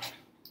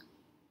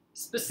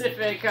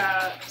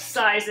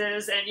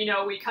sizes, and you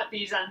know, we cut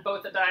these on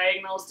both the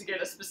diagonals to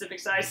get a specific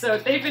size. So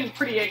they've been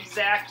pretty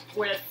exact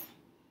with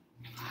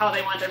how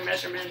they want their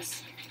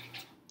measurements.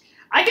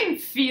 I can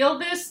feel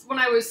this when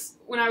I was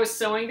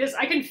sewing this.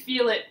 I can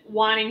feel it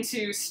wanting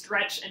to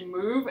stretch and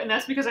move, and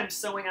that's because I'm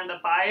sewing on the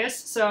bias.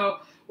 So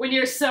when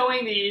you're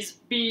sewing these,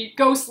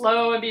 go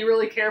slow and be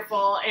really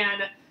careful,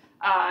 and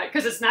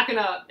because it's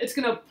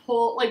gonna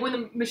pull, like when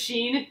the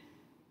machine,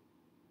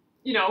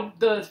 you know,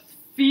 the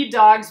feed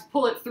dogs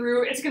pull it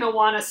through, it's gonna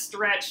want to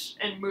stretch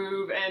and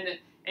move, and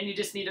you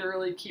just need to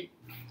really keep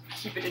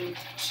it in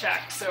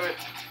check so it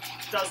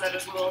does that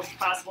as little as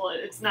possible.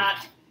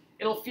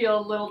 It'll feel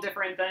a little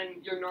different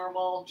than your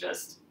normal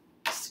just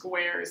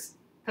squares,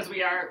 because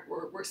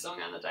we're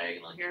sewing on the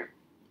diagonal here.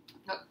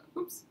 Oh,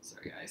 oops,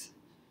 sorry guys.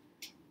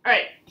 All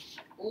right,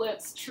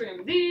 let's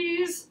trim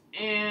these,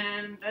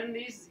 and then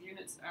these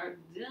units are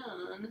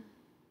done.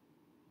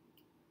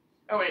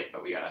 Oh wait,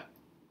 but we gotta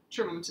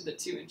trim them to the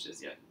 2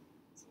 inches yet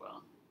as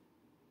well.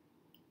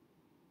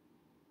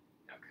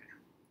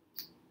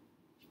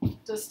 Okay.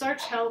 Does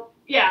starch help?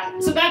 Yeah,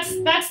 so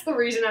that's the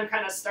reason I'm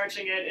kind of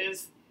starching it,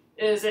 is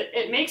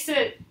it makes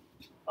it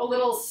a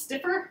little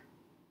stiffer,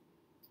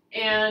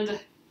 and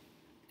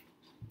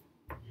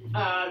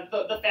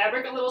the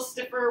fabric a little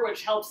stiffer,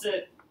 which helps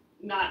it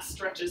not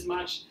stretch as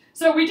much.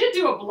 So we did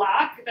do a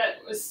block that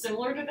was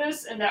similar to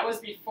this, and that was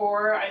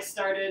before I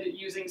started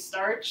using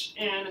starch,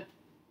 and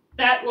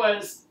that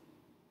was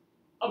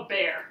a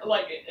bear.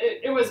 Like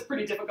it was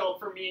pretty difficult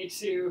for me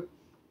to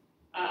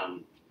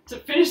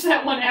finish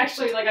that one.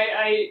 Actually, like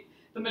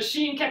the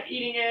machine kept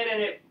eating it,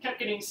 and it kept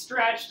getting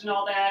stretched and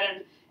all that,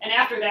 and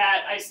after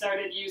that I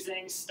started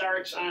using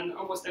starch on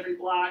almost every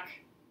block,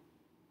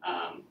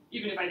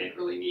 even if I didn't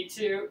really need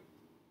to,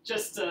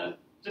 just to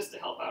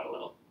help out a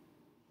little.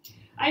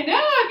 I know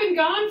I've been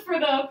gone for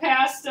the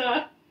past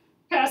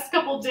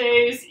couple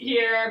days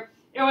here.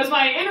 It was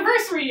my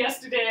anniversary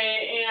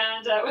yesterday,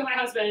 and with my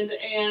husband,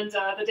 and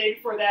the day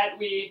before that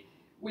we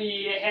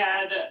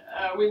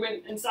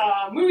went and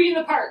saw a movie in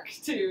the park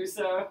too.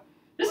 So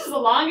this is the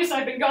longest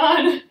I've been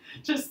gone,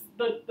 just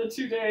the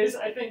 2 days,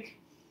 I think.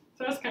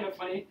 So that's kind of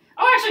funny.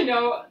 Oh, actually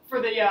no,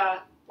 for the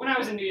when I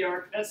was in New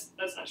York, that's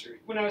not true.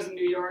 When I was in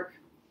New York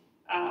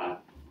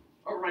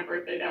over my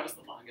birthday, that was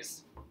the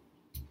longest.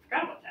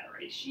 Forgot about that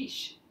already.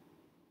 Sheesh.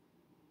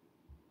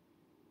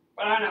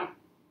 But I don't know.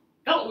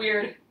 Felt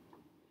weird.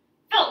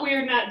 Felt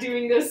weird not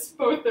doing this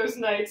both those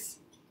nights.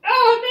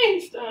 Oh,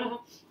 thanks.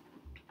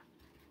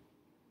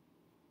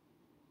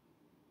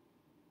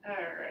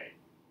 Alright.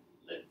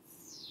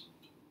 Let's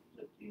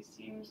flip these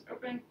seams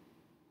open.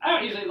 I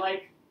don't usually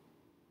like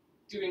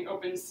doing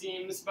open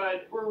seams,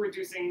 but we're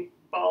reducing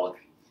bulk.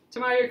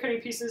 Tomorrow you're cutting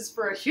pieces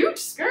for a huge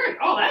skirt.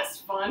 Oh, that's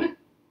fun.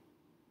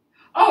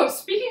 Oh,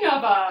 speaking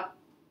of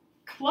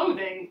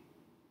clothing.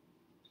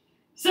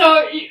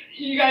 So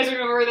you guys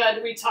remember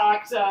that we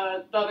talked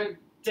the other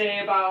day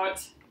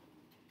about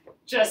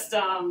just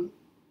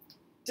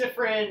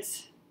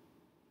different,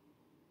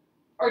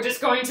 or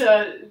just going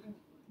to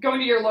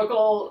your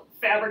local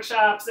fabric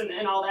shops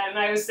and all that, and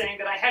I was saying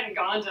that I hadn't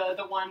gone to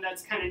the one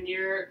that's kind of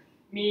near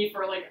me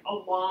for like a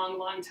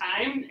long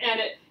time, and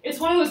it's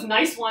one of those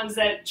nice ones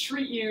that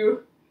treat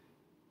you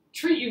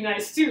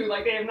nice too.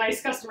 Like they have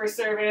nice customer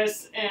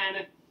service,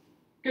 and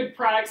good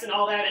products and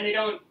all that, and they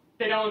don't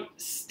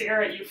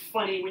stare at you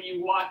funny when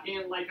you walk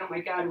in like, oh my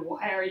god,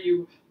 why are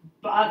you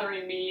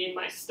bothering me in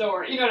my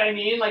store? You know what I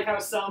mean? Like how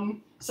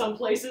some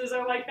places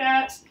are like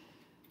that,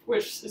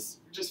 which is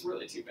just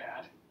really too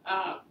bad.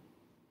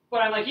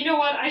 But I'm like, you know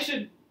what? I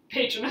should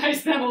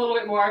patronize them a little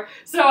bit more.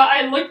 So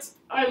I looked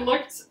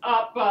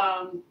up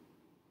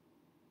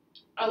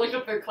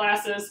their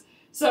classes.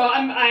 So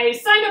I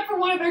signed up for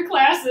one of their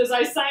classes.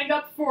 I signed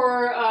up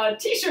for a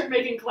t-shirt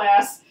making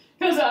class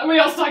because we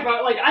also talk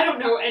about, like, I don't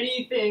know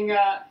anything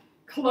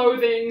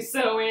clothing,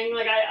 sewing.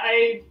 Like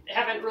I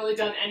haven't really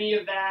done any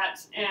of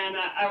that, and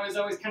I was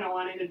always kind of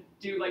wanting to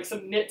do like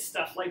some knit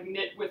stuff, like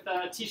knit with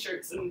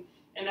t-shirts and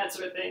that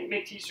sort of thing,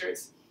 make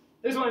t-shirts.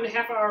 There's one a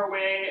half hour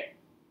away.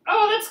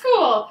 Oh, that's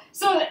cool.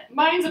 So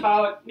mine's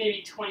about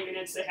maybe 20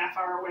 minutes, a half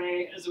hour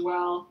away as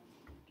well,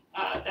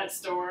 that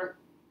store.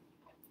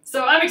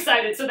 So I'm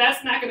excited. So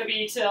that's not going to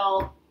be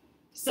till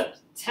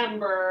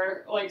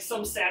September, like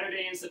some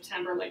Saturday in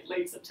September, like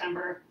late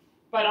September.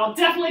 But I'll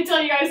definitely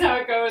tell you guys how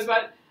it goes.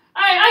 But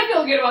I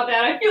feel good about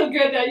that. I feel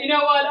good that, you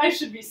know what, I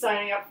should be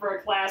signing up for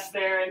a class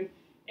there,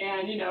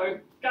 and you know,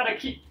 gotta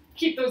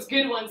keep those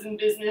good ones in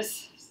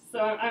business. So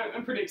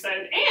I'm pretty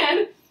excited.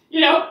 And, you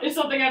know, it's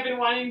something I've been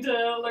wanting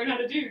to learn how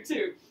to do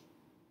too.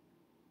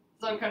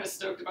 So I'm kind of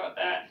stoked about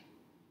that.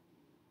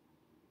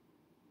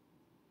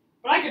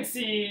 But I could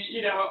see,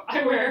 you know,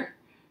 I wear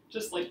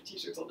just like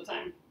t-shirts all the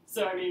time.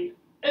 So I mean,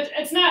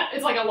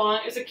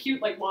 it's a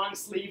cute like long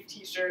sleeve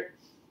t-shirt.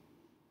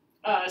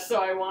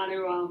 So I want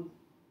to,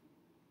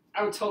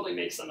 I would totally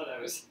make some of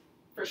those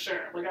for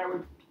sure. Like I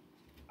would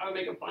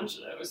make a bunch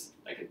of those.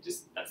 I could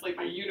just, that's like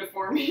my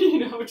uniform, you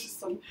know, just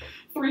some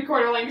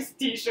 3/4 length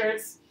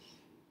t-shirts.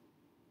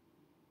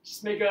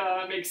 Just make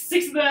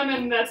 6 of them,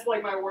 and that's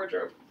like my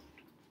wardrobe.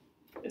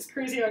 It's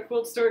crazy how a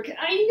quilt store can,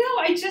 I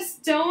know, I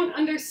just don't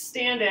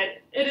understand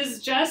it. It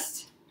is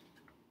just,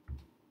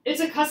 it's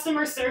a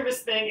customer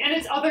service thing, and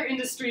it's other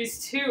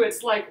industries too.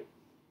 It's like,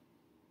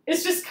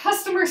 it's just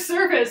customer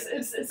service.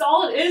 It's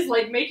all it is.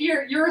 Like,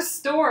 you're a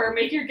store,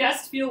 make your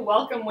guests feel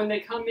welcome when they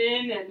come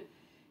in, and,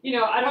 you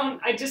know, I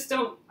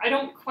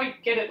don't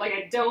quite get it. Like,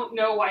 I don't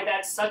know why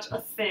that's such a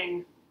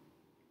thing.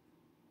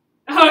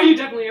 Oh, you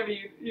definitely have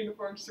a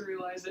uniform to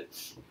realize it.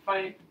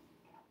 Funny.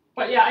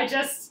 But yeah,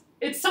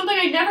 it's something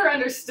I never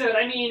understood.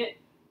 I mean,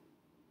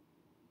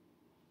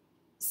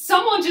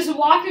 someone just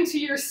walked into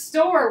your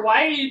store.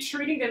 Why are you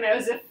treating them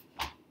as if,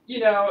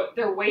 you know,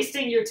 they're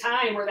wasting your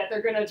time, or that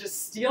they're gonna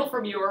just steal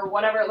from you or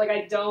whatever? Like,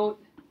 I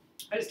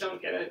just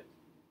don't get it.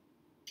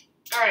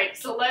 All right,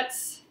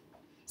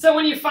 so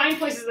when you find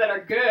places that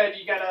are good,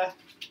 you gotta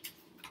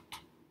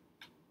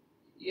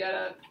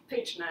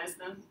patronize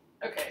them.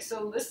 Okay,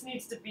 so this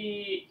needs to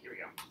be, here we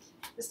go.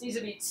 This needs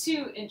to be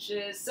 2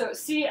 inches. So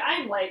see,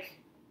 I'm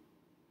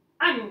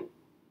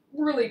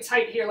really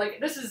tight here. Like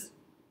this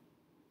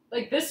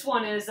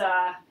one is,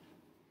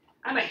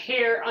 I'm a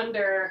hair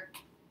under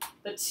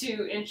the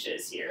 2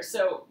 inches here.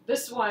 So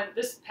this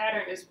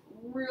pattern is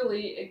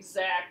really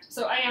exact.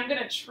 So I am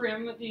gonna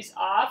trim these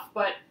off,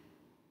 but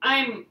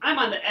I'm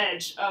on the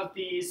edge of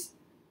these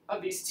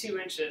 2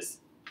 inches.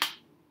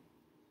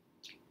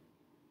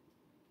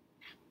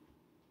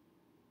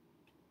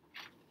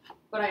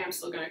 But I am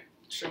still gonna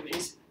trim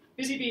these.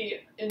 Busy Bee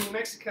in New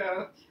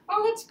Mexico.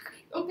 Oh,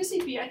 Busy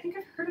Bee. I think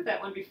I've heard of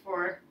that one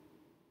before.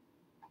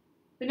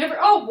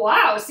 Oh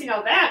wow, see,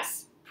 now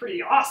that's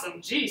pretty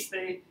awesome. Jeez,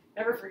 they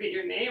never forget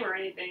your name or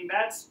anything.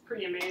 That's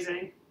pretty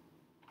amazing.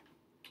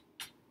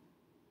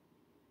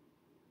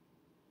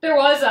 There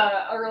was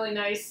a really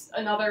nice,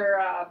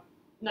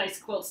 nice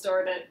quilt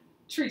store that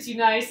treats you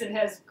nice and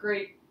has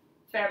great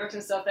fabrics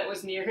and stuff that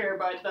was near here,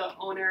 but the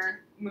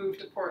owner moved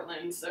to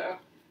Portland, so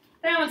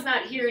that one's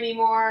not here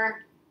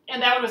anymore.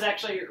 And that one was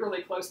actually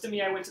really close to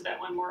me. I went to that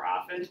one more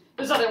often.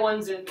 There's other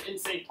ones in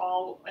St.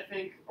 Paul, I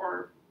think,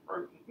 or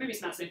maybe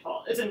it's not St.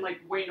 Paul. It's in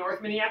like way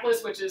north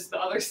Minneapolis, which is the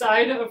other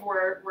side of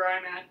where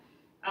I'm at.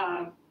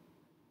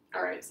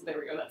 All right, so there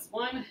we go. That's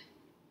one.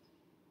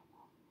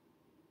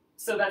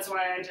 So that's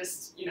why I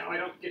just, you know, I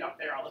don't get up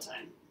there all the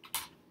time.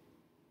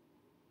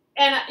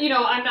 And, you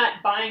know, I'm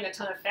not buying a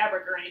ton of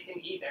fabric or anything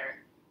either.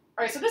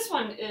 All right, so this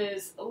one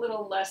is a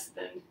little less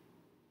than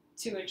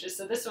 2 inches.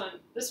 So this one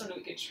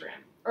we could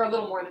trim, or a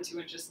little more than 2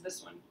 inches. So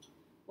this one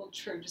we'll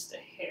trim just a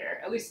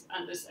hair, at least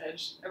on this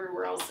edge.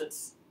 Everywhere else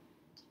it's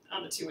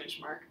on the 2-inch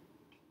mark.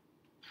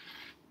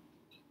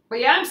 But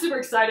yeah, I'm super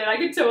excited. I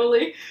could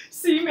totally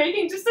see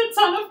making just a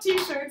ton of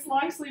t-shirts,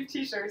 long sleeve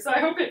t-shirts. So I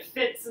hope it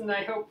fits, and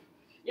I hope,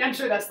 yeah, I'm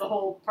sure that's the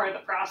whole part of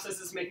the process,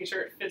 is making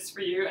sure it fits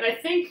for you. And I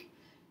think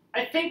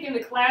in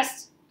the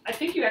class, I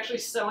think you actually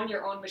sew on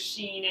your own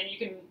machine, and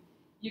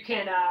you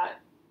can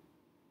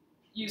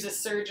use a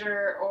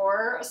serger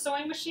or a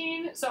sewing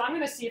machine. So I'm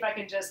gonna see if I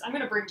can I'm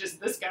gonna bring just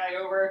this guy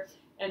over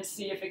and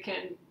see if it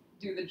can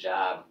do the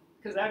job,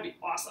 because that'd be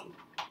awesome.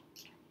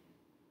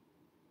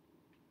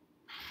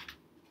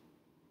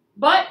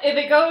 But if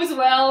it goes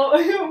well,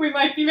 we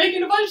might be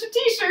making a bunch of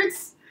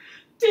t-shirts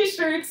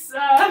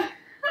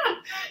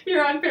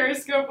here on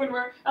Periscope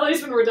at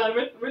least when we're done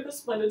with the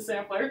Splendid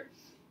Sampler.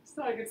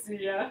 So I could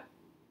see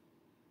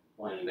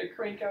wanting to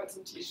crank out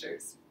some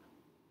t-shirts.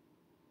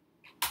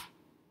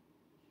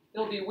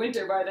 It'll be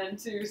winter by then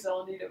too, so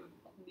I'll need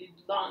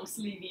long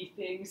sleevey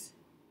things.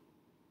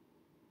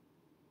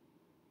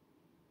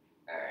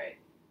 Alright.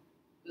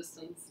 This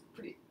one's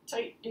pretty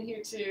tight in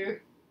here too.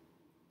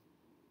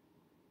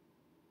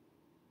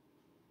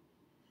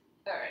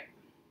 Alright.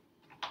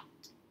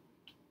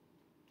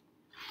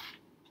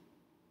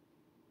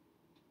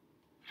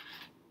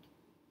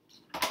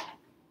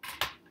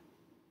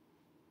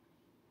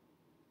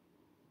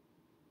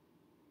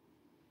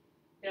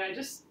 Yeah, I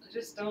just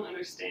don't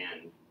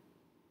understand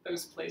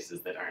those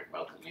places that aren't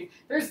welcoming.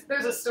 There's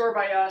a store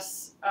by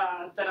us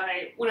that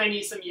when I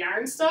need some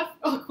yarn stuff.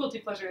 Oh,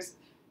 Quilty Pleasures,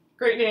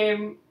 great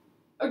name.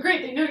 A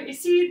great thing. No, you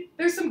see,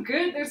 there's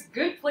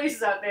good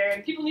places out there,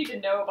 and people need to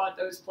know about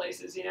those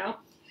places. You know,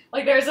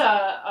 like there's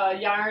a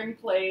yarn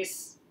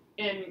place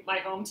in my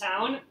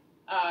hometown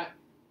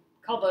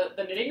called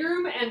the Knitting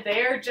Room, and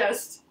they're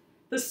just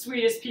the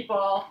sweetest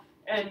people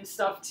and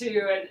stuff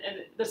too.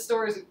 And the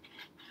store is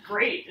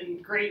great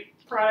and great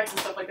products and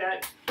stuff like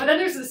that. But then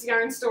there's this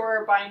yarn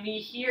store by me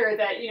here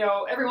that, you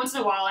know, every once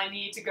in a while I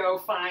need to go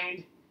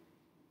find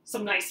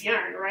some nice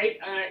yarn, right?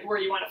 Where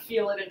you want to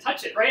feel it and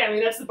touch it, right? I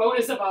mean, that's the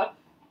bonus of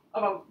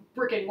a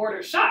brick and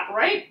mortar shop,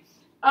 right?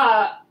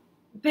 I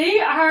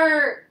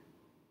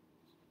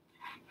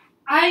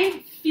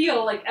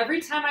feel like every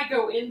time I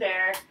go in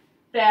there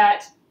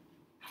that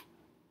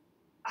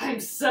I'm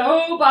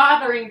so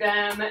bothering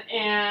them,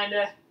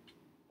 and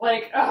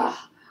like,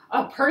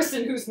 a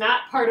person who's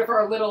not part of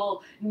our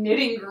little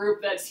knitting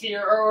group that's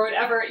here or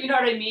whatever, you know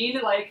what I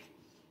mean? Like,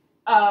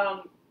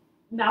 now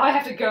I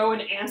have to go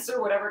and answer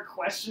whatever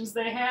questions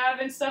they have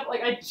and stuff.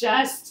 Like, I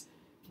just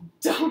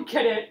don't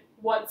get it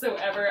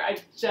whatsoever. I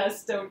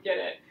just don't get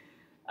it.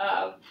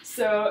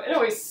 So it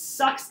always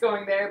sucks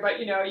going there, but,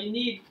 you know, you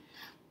need,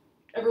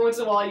 every once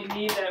in a while you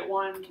need that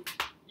one,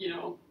 you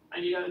know,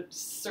 I need a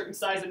certain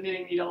size of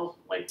knitting needle,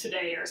 like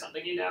today or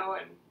something, you know,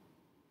 and,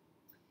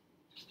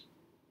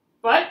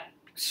 but,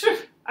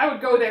 I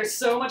would go there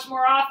so much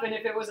more often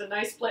if it was a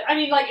nice place. I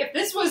mean, like,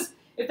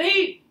 if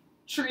they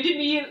treated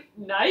me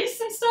nice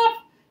and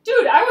stuff,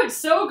 dude, I would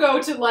so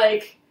go to,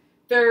 like,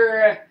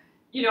 their,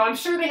 you know, I'm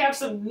sure they have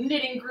some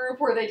knitting group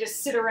where they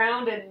just sit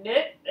around and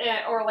knit,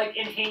 or, like,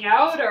 and hang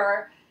out,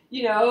 or,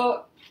 you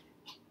know,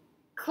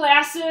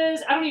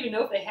 classes. I don't even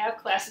know if they have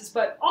classes,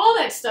 but all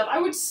that stuff, I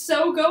would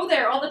so go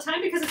there all the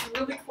time because it's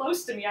really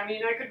close to me. I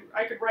mean,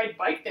 I could ride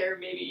bike there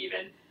maybe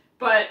even,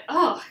 but,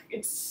 oh,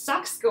 it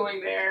sucks going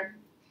there.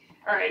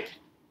 All right.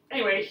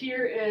 Anyway,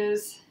 here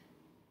is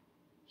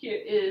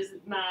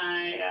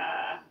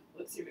my,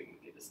 let's see if we can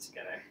get this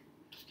together.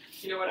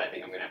 You know what? I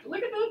think I'm going to have to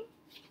look at them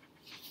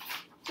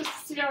just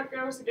to see how it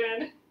goes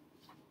again.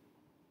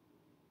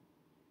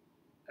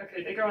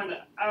 Okay, they go on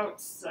the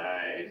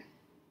outside.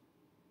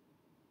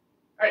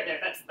 All right, there.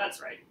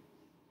 That's right.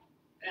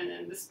 And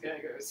then this guy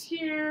goes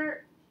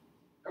here.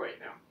 Oh wait,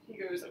 no, he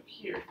goes up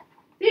here.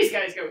 These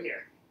guys go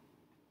here.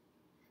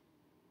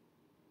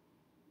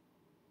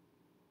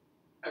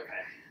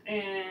 Okay,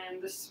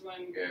 and this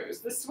one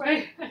goes this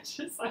way.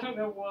 I don't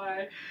know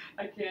why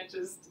I can't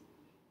just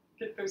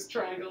get those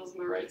triangles in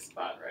the right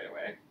spot right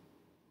away.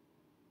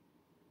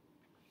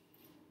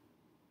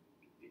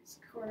 Get these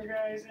corner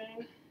guys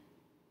in.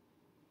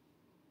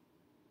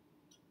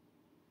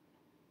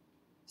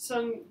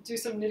 Do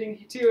some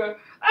knitting too.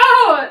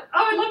 Oh,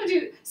 I'd love to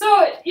do,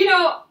 so, you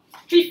know,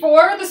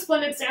 before the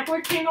Splendid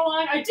Sampler came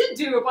along, I did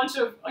do a bunch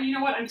of, oh, you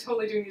know what, I'm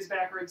totally doing these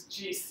backwards.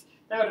 Jeez,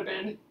 that would have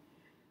been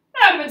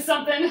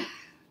something.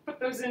 Put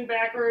those in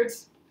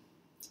backwards.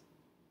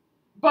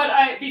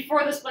 But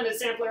before the Splendid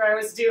Sampler, I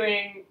was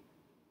doing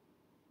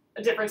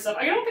a different stuff.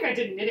 I don't think I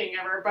did knitting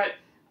ever, but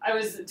I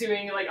was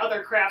doing, like,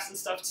 other crafts and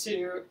stuff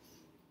too.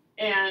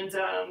 And,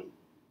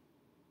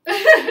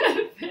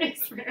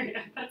 thanks,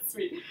 Marianne, that's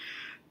sweet.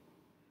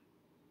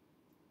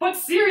 But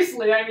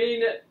seriously, I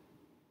mean,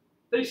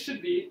 they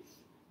should be.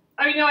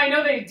 I mean, I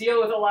know they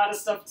deal with a lot of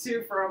stuff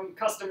too from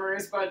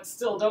customers, but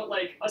still don't,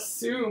 like,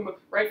 assume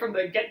right from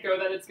the get-go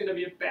that it's going to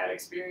be a bad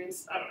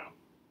experience. I don't know.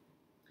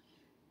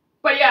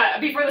 But yeah,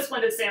 before the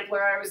Splendid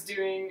Sampler, I was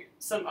doing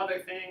some other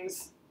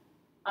things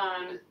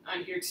on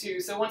here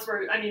too. So once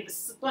we're,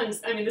 this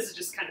is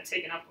just kind of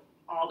taken up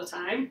all the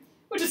time,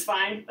 which is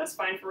fine. That's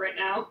fine for right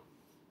now.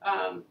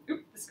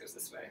 This goes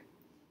this way.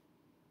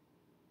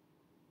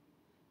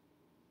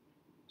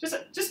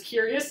 Just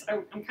curious.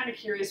 I'm kind of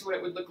curious what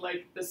it would look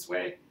like this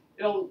way.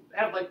 It'll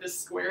have like this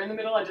square in the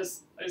middle. I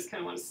just kind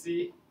of want to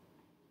see.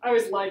 I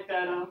always like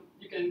that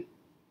you can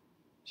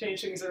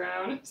change things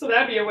around. So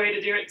that'd be a way to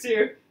do it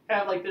too.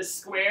 Have like this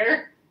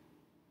square,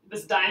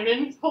 this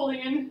diamond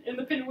holding in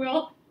the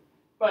pinwheel.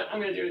 But I'm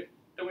gonna do it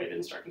the way the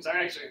instructions are.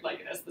 I actually like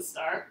it as the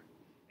star.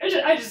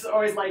 I just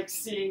always like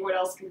seeing what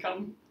else can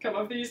come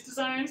of these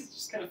designs. It's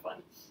just kind of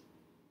fun.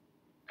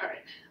 All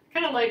right,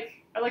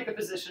 I like the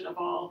position of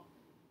all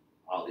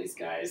these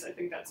guys. I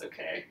think that's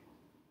okay.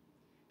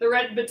 The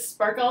red bits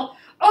sparkle.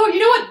 Oh, you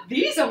know what?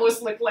 These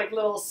almost look like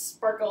little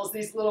sparkles,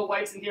 these little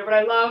whites in here, but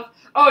I love,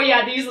 oh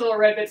yeah, these little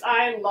red bits.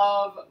 I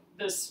love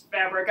this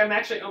fabric. I'm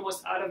actually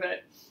almost out of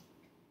it.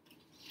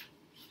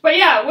 But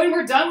yeah, when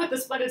we're done with the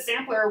Splendid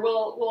Sampler,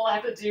 we'll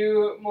have to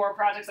do more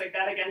projects like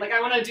that again. Like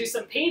I want to do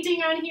some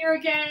painting on here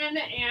again,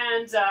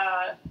 and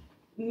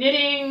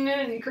knitting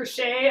and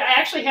crochet. I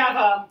actually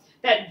have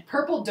that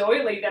purple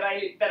doily that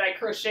I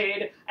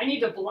crocheted. I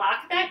need to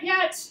block that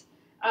yet.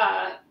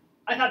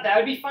 I thought that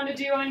would be fun to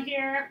do on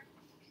here.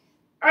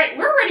 All right,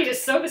 we're ready to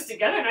sew this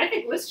together, and I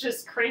think let's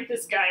just crank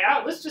this guy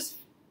out. Let's just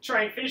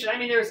try and finish it. I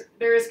mean,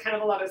 there is kind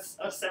of a lot of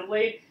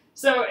assembly.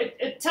 So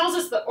it tells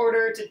us the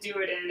order to do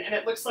it in, and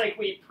it looks like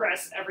we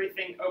press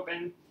everything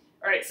open.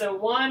 All right, so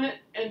 1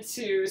 and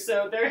 2.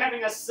 So they're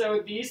having us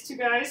sew these two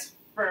guys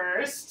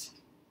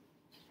first.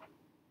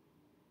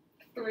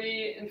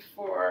 3 and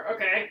 4.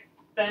 Okay,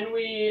 then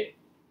we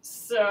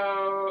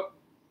sew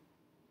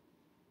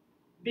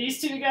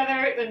these two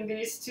together, then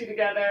these two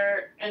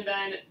together, and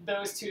then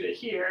those two to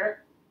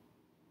here.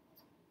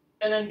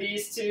 And then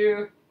these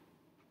two,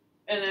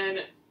 and then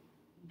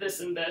this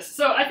and this.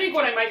 So I think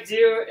what I might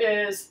do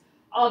is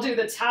I'll do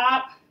the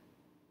top.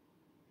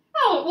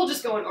 Oh, we'll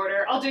just go in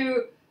order. I'll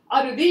do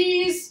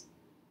these.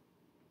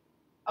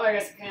 Oh, I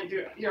guess I can't do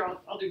it. Here,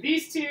 I'll do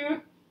these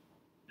two,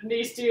 then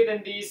these two,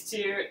 then these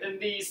two, then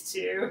these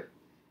two.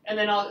 And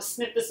then I'll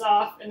snip this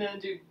off and then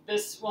do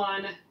this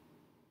one.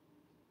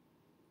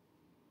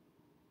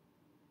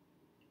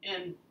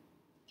 And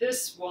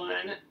this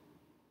one.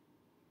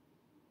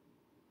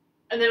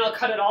 And then I'll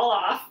cut it all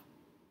off.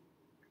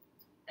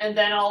 And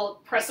then I'll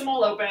press them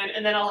all open,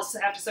 and then I'll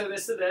have to sew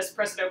this to this,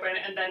 press it open,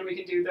 and then we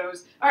can do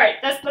those. All right,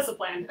 that's the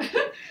plan.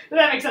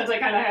 That makes sense. I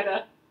kind of had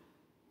to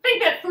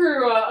think that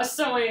through a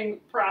sewing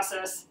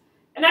process.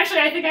 And actually,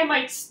 I think I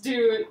might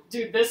do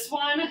this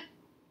one,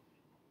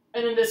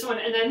 and then this one,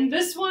 and then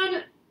this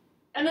one,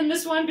 and then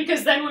this one,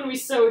 because then when we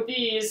sew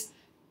these,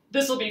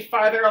 this will be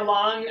farther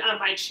along on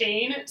my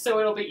chain, so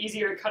it'll be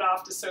easier to cut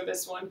off to sew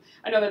this one.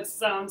 I know that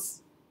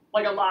sounds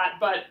like a lot,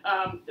 but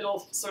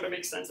it'll sort of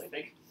make sense, I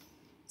think.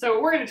 So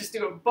we're gonna just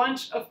do a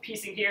bunch of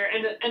piecing here,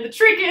 and the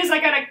trick is I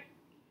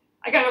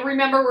gotta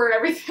remember where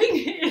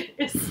everything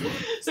is,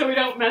 so we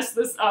don't mess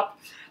this up.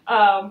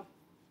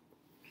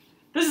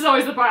 This is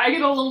always the part I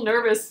get a little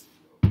nervous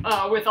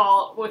with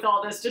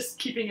all this, just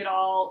keeping it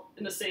all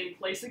in the same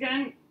place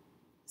again.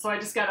 So I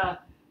just gotta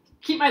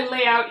keep my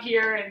layout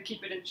here and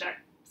keep it in check.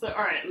 So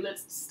all right,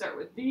 let's start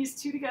with these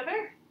two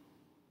together.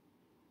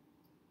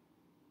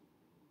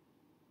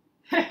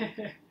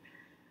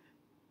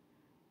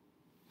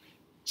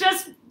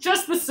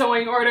 Just the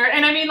sewing order,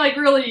 and I mean, like,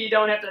 really, you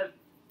don't have to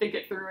think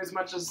it through as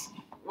much as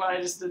what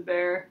I just did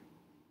there.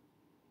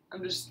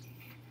 I'm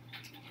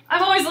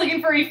always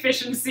looking for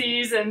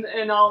efficiencies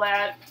and all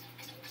that.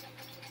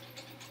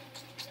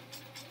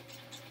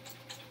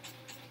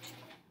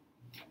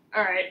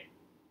 All right,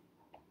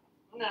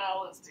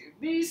 now let's do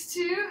these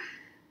two.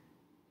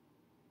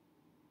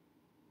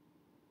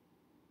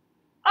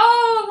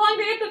 Oh, long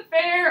day at the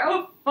fair.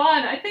 Oh,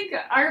 fun. I think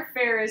our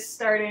fair is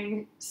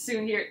starting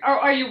soon here.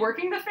 Are you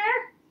working the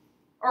fair?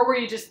 Or were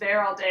you just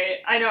there all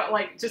day? I know,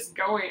 like, just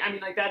going. I mean,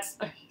 like, that's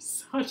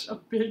such a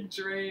big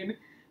drain.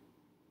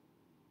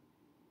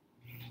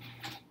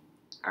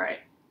 All right.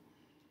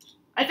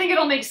 I think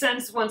it'll make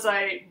sense once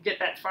I get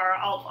that far.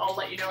 I'll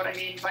let you know what I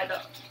mean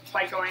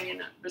by going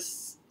in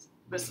this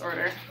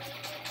order.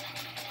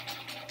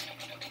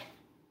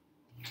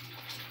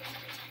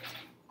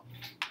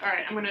 All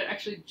right, I'm gonna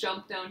actually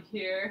jump down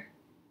here.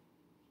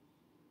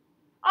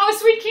 Oh,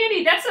 sweet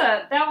candy.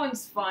 That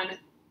one's fun.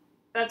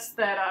 That's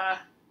that.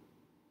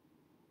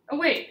 Oh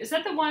wait, is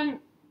that the one?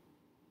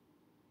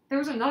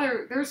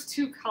 There's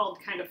two called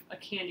kind of a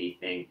candy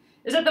thing.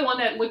 Is that the one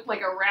that looked like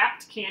a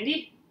wrapped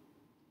candy?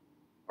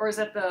 Or is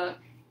that the?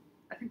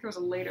 I think there was a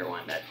later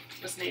one that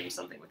was named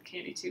something with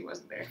candy too,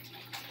 wasn't there?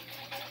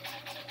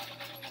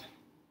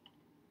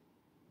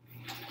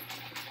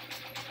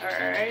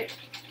 All right.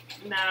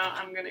 Now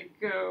I'm gonna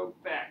go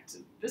back to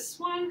this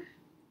one.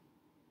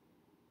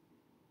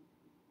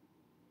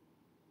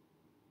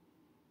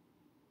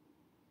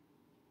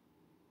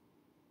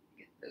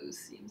 Get those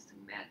seams to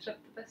match up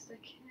the best I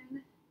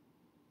can.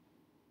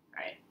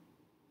 All right.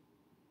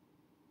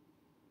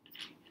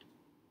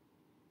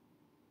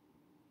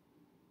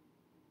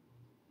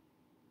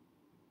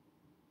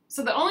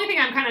 So the only thing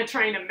I'm kind of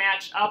trying to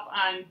match up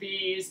on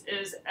these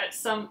is at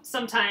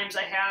sometimes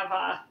I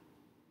have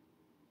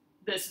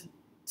this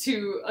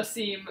a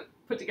seam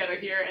put together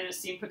here and a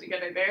seam put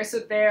together there. So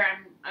there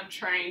I'm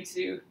trying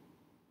to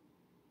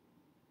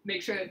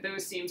make sure that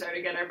those seams are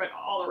together, but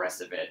all the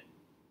rest of it,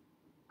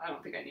 I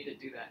don't think I need to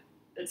do that.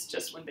 It's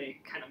just when they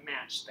kind of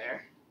match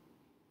there.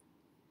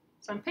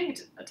 So I'm paying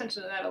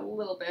attention to that a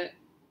little bit.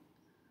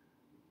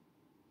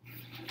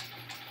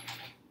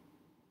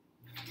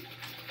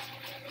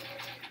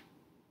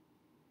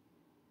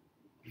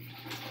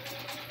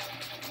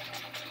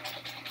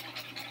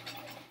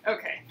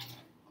 Okay.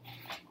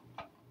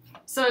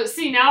 So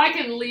see, now I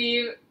can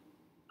leave.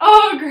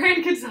 Oh,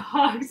 grandkids'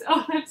 hogs.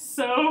 Oh, that's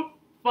so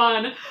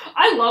fun.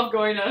 I love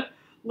going to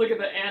look at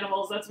the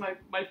animals. That's my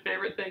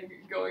favorite thing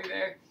going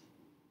there.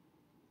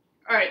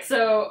 All right,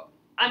 so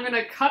I'm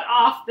gonna cut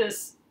off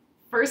this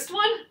first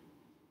one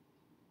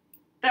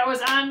that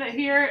was on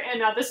here, and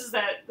now this is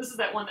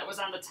that one that was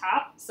on the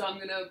top. So I'm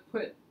gonna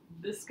put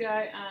this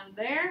guy on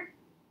there.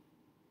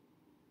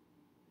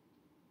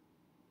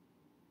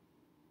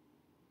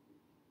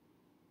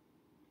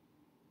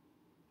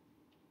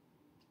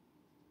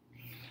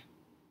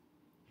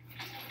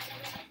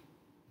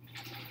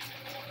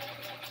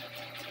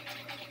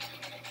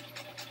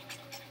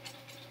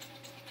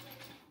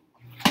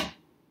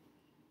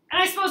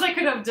 And I suppose I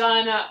could have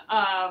done,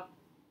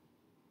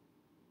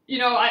 you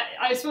know,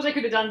 I suppose I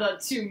could have done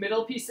the two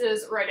middle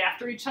pieces right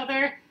after each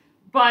other,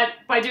 but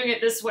by doing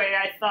it this way,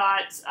 I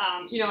thought,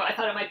 you know, I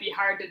thought it might be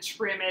hard to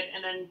trim it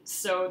and then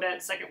sew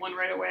that second one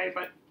right away,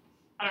 but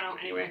I don't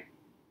know, anyway.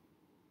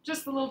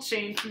 Just the little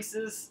chain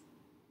pieces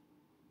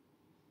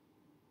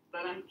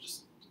that I'm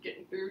just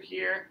getting through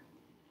here.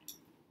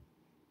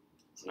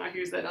 So now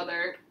here's that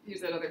other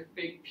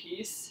big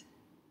piece.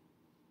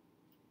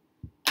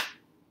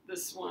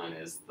 This one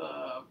is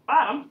the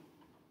bottom.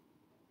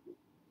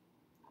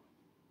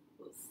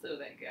 Let's sew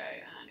that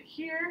guy on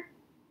here.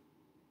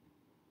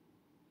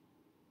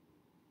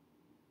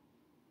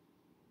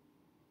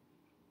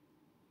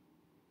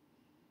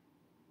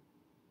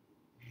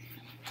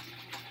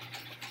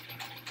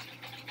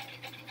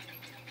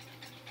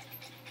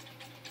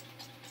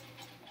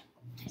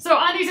 So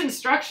on these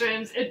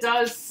instructions, it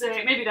does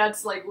say, maybe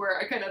that's like where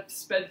I kind of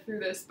sped through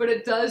this, but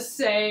it does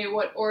say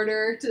what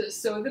order to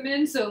sew them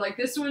in. So like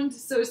this one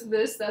sews to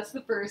this, that's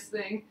the first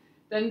thing.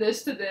 Then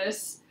this to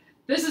this.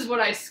 This is what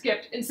I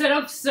skipped. Instead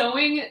of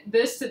sewing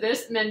this to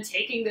this and then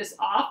taking this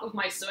off of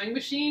my sewing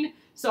machine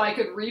so I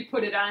could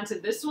re-put it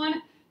onto this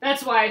one,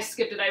 that's why I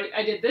skipped it.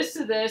 I did this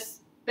to this,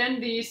 then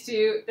these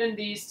two, then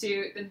these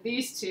two, then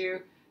these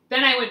two.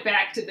 Then I went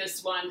back to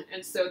this one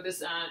and sewed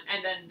this on,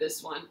 and then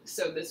this one,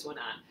 sewed this one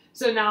on.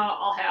 So now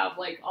I'll have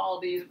like all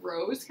these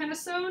rows kind of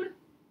sewn.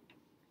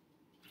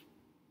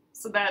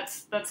 So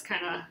that's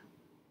kind of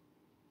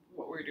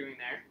what we're doing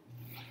there.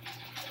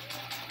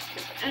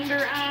 Get the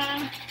ender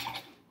on.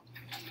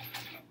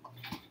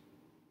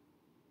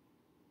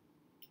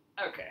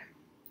 Okay.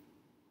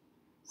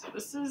 So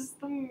this is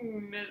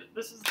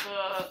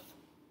the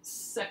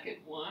second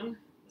one.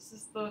 This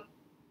is the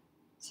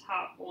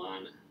top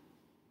one.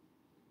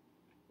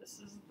 This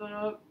is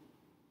the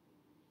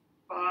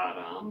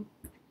bottom.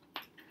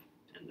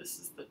 And this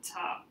is the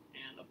top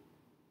and the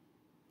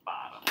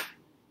bottom.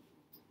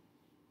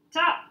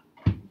 Top,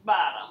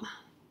 bottom.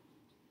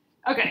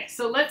 Okay,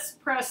 so let's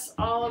press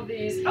all of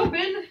these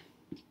open.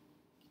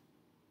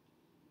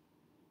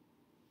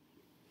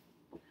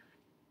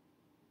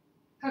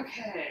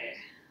 Okay,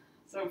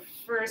 so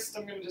first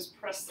I'm going to just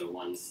press the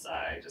one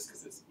side just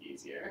because it's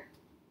easier.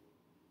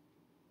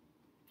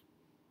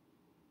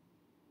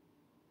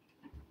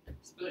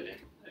 But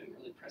I didn't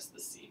really press the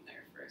seam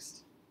there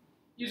first.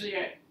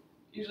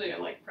 Usually I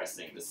like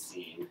pressing the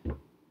seam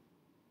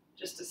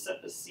just to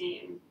set the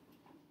seam.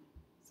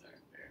 So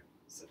there,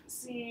 set the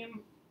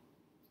seam.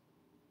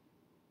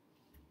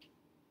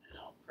 And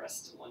I'll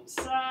press to one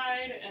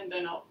side, and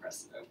then I'll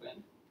press it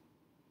open.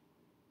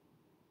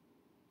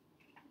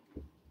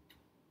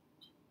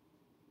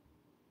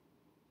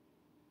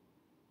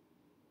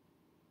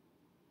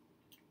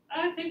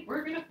 I think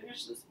we're going to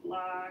finish this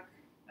block.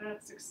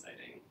 That's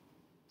exciting.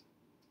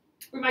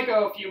 We might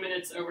go a few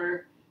minutes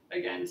over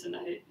again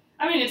tonight.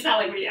 I mean, it's not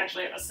like we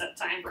actually have a set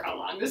time for how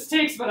long this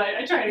takes, but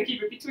I try to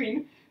keep it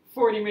between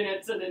 40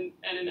 minutes and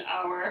an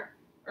hour,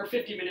 or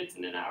 50 minutes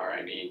and an hour,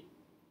 I mean.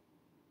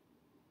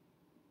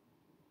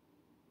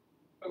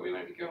 But we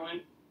might be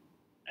going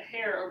a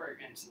hair over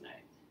again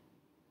tonight.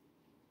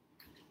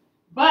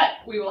 But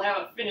we will have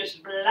a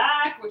finished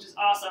block, which is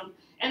awesome.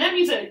 And that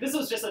means that this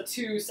was just a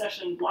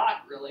 2-session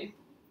block, really,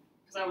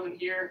 because I wasn't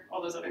here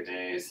all those other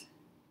days.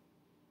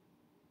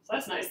 So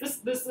that's nice.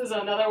 This is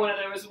another one of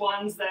those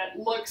ones that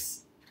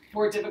looks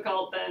more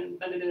difficult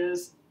than it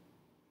is.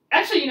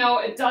 Actually, you know,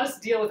 it does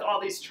deal with all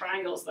these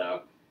triangles,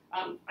 though.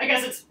 I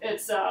guess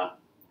it's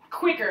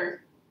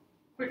quicker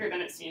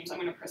than it seems. I'm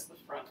going to press the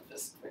front of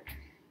this quick.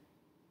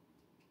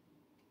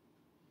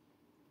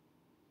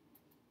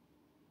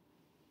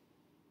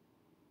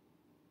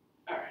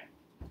 All right.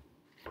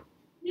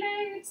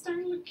 Yay, it's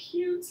starting to look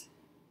cute.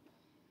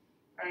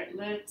 All right,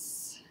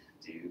 let's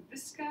do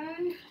this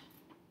guy.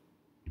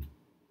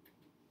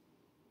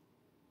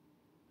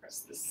 Press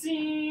the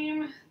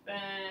seam,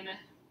 then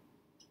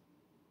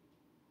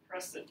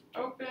press it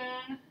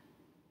open,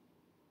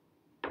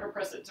 or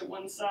press it to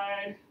one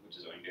side, which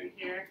is what I'm doing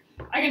here.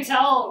 I can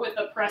tell with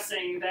the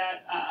pressing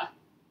that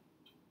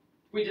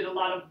we did a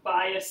lot of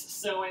bias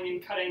sewing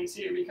and cutting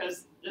too,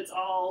 because these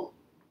all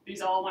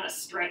want to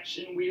stretch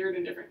in weird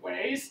and different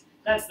ways.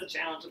 That's the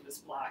challenge of this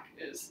block,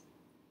 is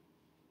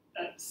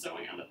that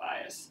sewing on the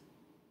bias.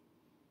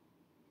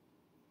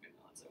 Okay,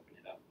 now let's open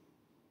it up.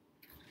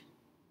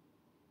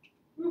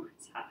 Ooh,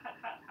 it's hot, hot,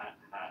 hot, hot,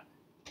 hot.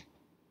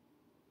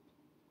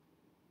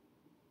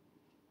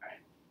 All right,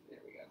 there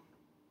we go.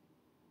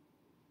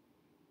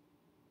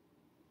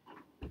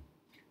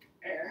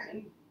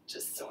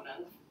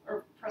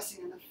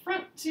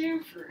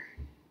 2 for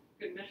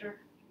good measure,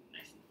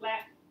 nice and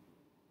flat.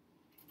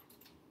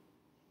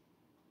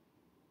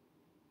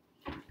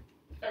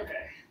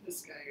 Okay,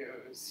 this guy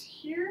goes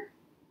here.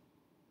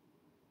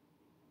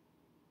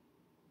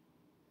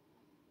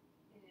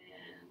 And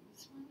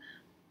this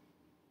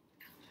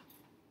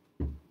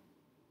one.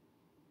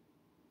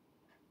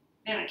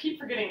 Man, I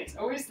keep forgetting it's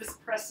always this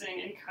pressing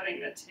and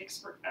cutting that takes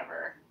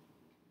forever.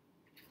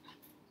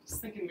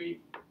 Just thinking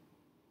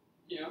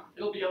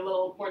it'll be a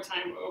little more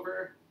time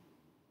over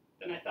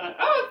than I thought.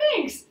 Oh,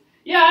 thanks!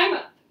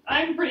 Yeah,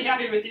 I'm pretty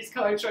happy with these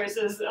color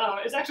choices.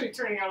 It's actually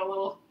turning out a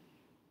little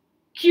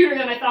cuter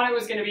than I thought it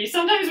was going to be.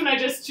 Sometimes when I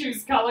just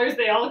choose colors,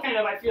 they all kind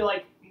of, I feel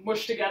like,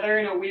 mush together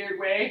in a weird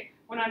way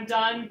when I'm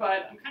done,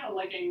 but I'm kind of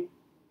liking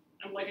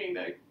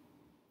the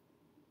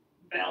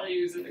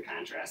values and the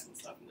contrast and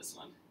stuff in this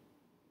one.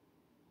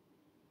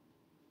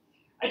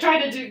 I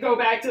tried to go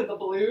back to the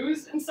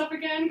blues and stuff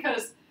again,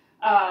 because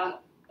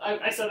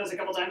I said this a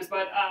couple times,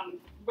 but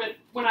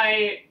when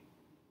I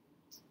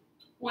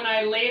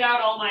laid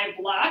out all my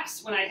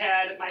blocks, when I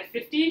had my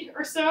 50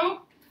 or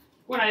so,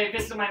 when I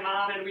visited my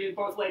mom and we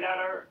both laid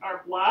out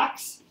our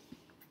blocks,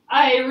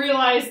 I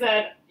realized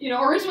that,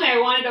 originally I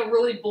wanted a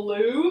really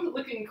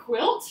blue-looking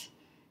quilt,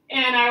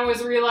 and I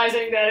was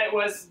realizing that it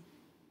was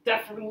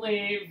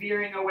definitely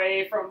veering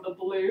away from the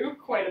blue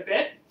quite a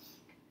bit.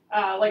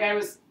 There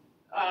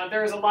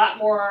was a lot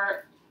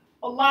more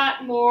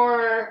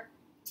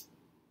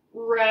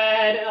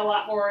red and a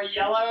lot more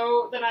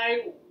yellow than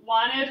I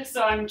wanted,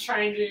 so I'm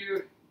trying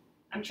to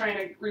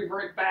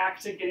revert back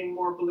to getting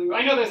more blue.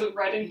 I know there's a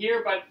red in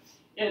here, but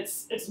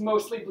it's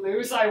mostly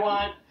blue, so I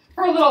want,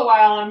 for a little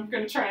while, I'm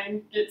going to try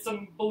and get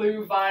some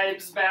blue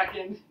vibes back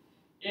in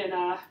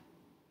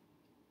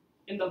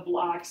the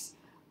blocks.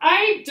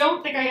 I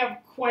don't think I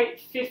have quite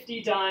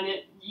 50 done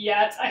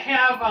yet. I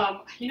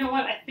have, you know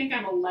what, I think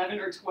I'm 11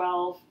 or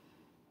 12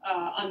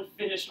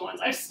 unfinished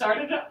ones. I've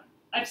started,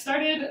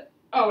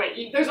 oh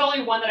wait, there's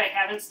only one that I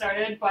haven't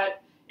started,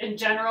 but in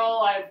general,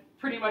 I've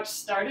pretty much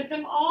started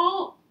them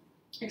all,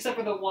 except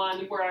for the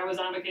one where I was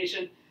on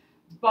vacation.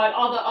 But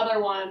all the other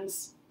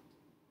ones,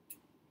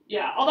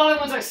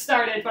 I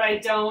started, but I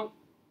don't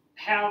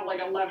have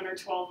like 11 or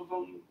 12 of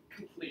them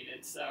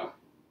completed, so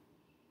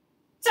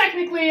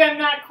technically I'm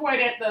not quite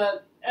at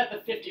the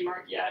 50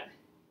 mark yet.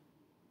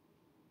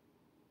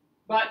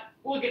 But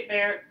we'll get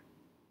there.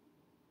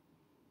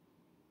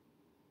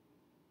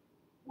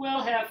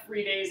 We'll have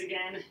free days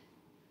again,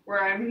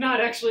 where I'm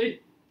not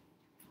actually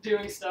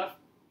doing stuff.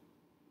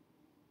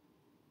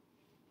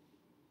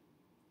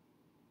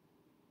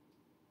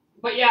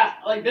 But yeah,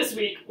 like this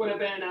week would have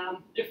been,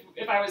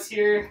 if I was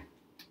here,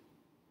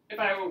 if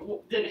I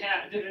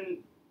didn't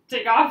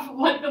take off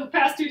like the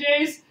past 2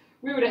 days,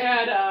 we would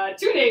have had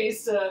 2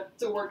 days to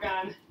work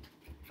on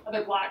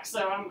other blocks.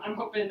 So I'm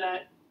hoping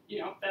that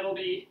that'll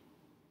be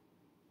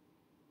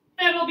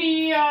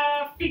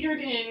figured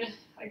in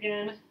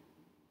again.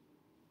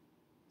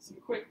 Some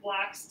quick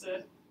blocks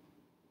to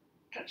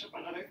catch up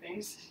on other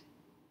things.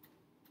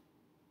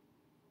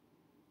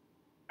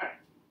 All right,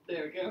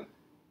 there we go.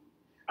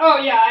 Oh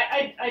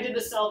yeah, I did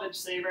the salvage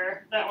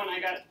saver. That one I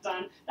got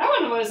done. That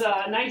one was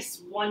a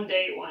nice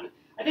one-day one.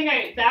 I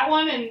think that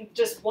one and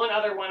just one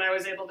other one I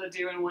was able to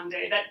do in one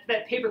day.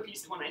 That paper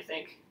pieced one, I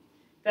think.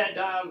 That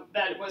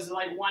was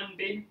like one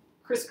big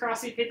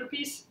crisscrossy paper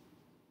piece.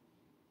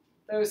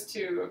 Those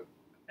two,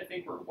 I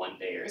think, were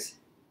one-dayers.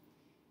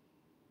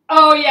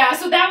 Oh yeah,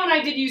 so that one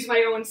I did use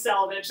my own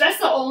salvage. That's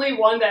the only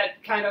one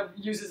that kind of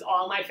uses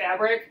all my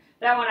fabric.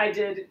 That one I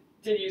did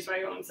use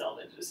my own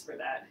salvages for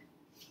that.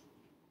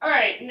 All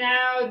right,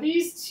 now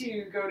these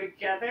two go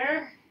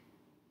together.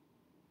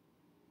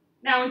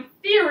 Now in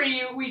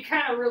theory, we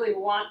kind of really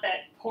want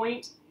that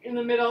point in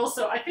the middle,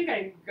 so I think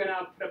I'm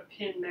gonna put a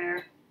pin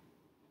there.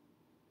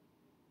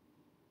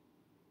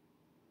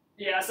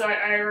 Yeah, so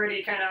I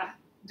already kind of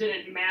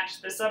didn't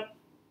match this up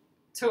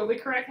totally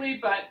correctly,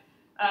 but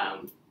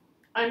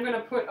I'm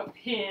gonna put a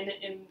pin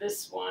in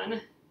this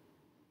one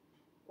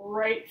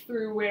right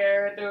through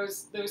where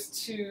those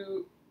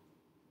two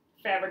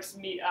fabrics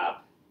meet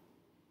up.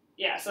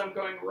 Yeah, so I'm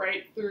going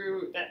right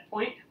through that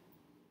point,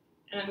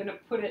 and I'm going to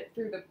put it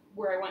through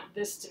where I want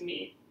this to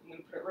meet. I'm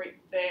going to put it right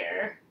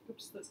there.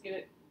 Oops, let's get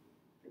it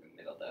through the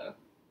middle though.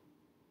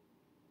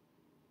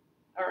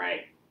 All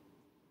right.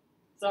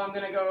 So I'm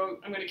going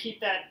to keep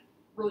that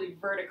really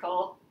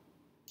vertical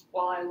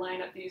while I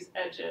line up these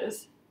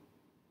edges.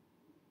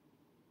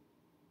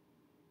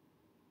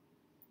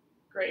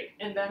 Great,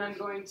 and then I'm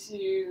going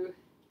to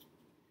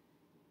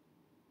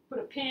put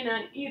a pin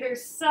on either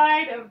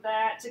side of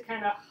that to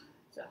kind of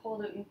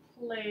hold it in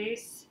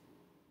place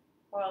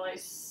while I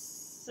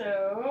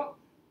sew.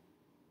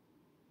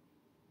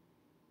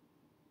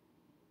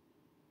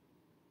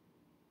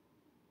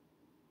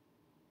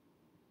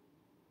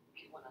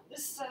 Get one on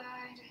this side.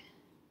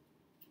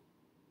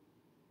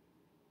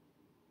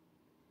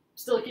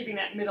 Still keeping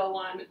that middle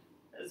one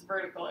as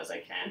vertical as I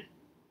can.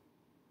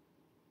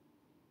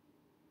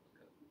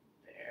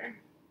 There.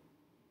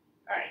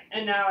 All right,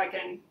 and now I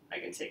can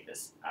take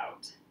this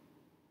out.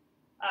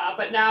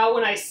 But now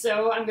when I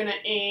sew, I'm gonna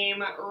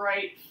aim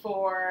right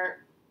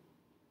for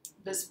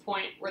this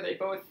point where they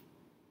both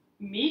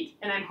meet,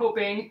 and I'm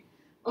hoping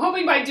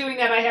by doing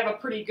that I have a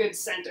pretty good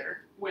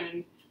center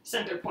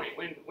point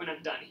when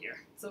I'm done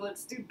here. So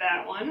let's do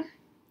that one.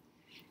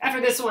 After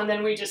this one,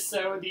 then we just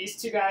sew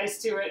these two guys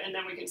to it, and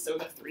then we can sew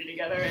the three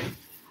together. And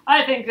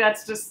I think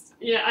that's just,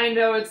 yeah, I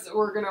know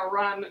we're gonna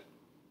run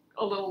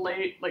a little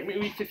late, like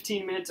maybe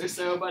 15 minutes or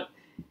so, but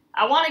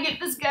I want to get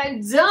this guy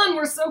done.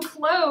 We're so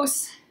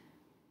close.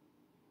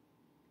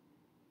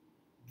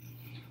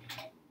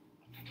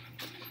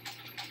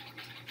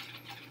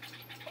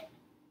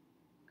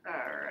 All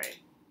right.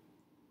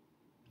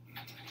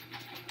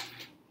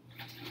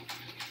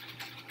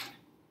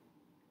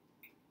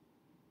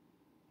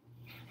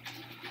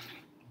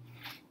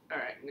 All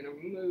right, I'm gonna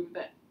remove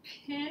that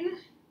pin.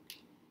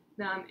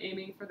 Now I'm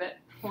aiming for that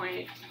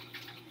point.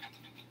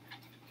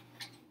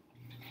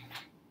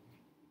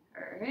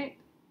 All right,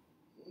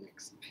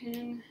 next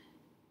pin.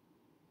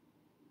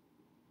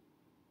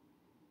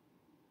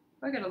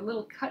 I got a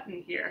little cut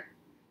in here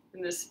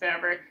in this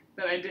fabric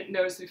that I didn't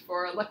notice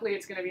before. Luckily,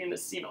 it's gonna be in the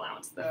seam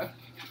allowance though.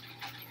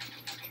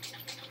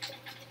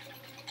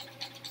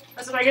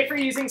 That's what I get for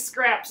using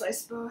scraps, I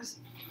suppose.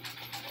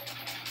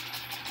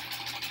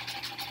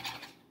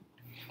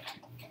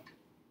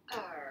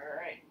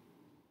 Alright.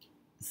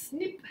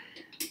 Snip.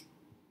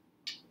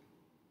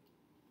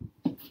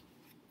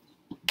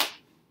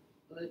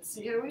 Let's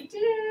see how we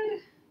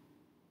did.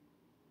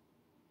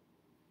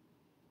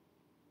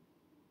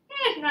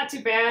 Not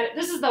too bad.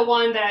 This is the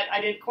one that I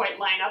didn't quite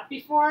line up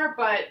before,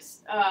 but,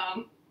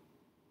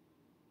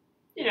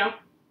 you know,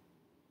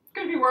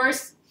 could be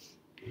worse.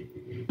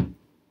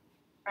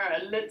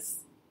 Alright, let's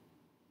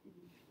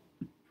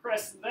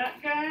press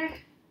that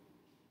guy.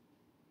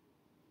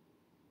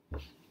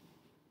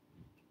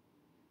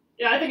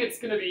 Yeah, I think it's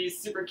gonna be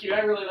super cute.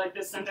 I really like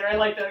this center. I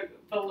like the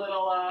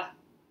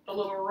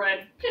little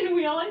red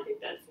pinwheel. I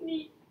think that's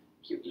neat.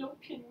 Cute little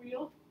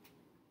pinwheel.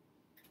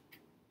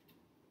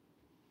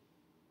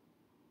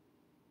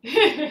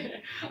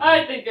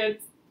 I think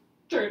it's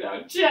turned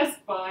out just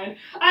fine.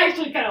 I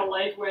actually kind of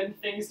like when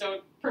things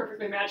don't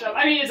perfectly match up.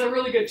 I mean, it's a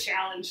really good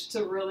challenge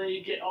to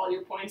really get all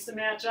your points to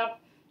match up,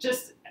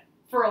 just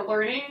for a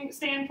learning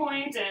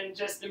standpoint and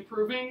just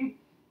improving,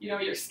 you know,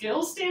 your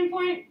skills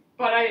standpoint.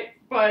 But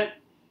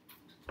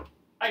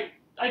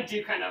I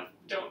do kind of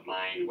don't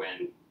mind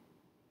when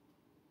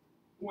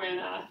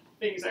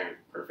things aren't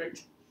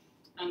perfect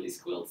on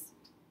these quilts.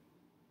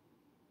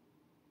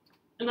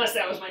 Unless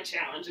that was my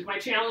challenge. If my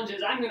challenge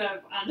is on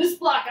this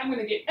block, I'm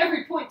gonna get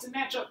every point to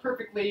match up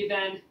perfectly,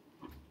 then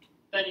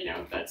you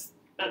know, that's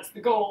the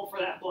goal for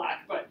that block.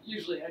 But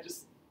usually I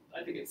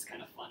think it's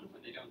kind of fun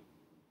when they don't.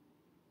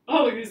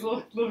 Oh, look at these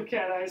little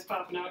cat eyes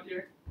popping out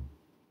here.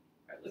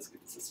 All right, let's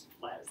get this as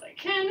flat as I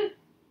can.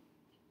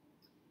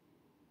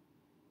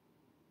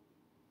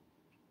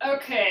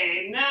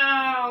 Okay,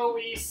 now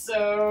we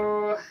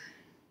sew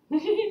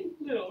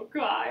little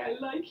guy. I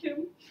like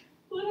him.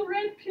 Little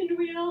red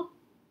pinwheel.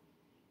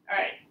 All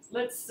right,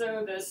 let's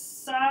sew the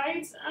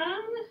sides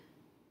on,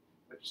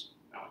 which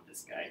I want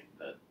this guy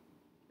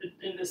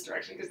in this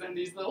direction, because then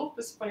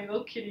this funny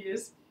little kitty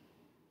is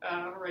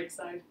right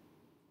side,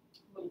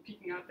 a little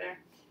peeking out there.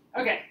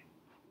 Okay,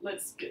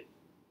 let's get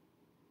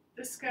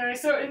this guy.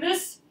 So in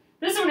this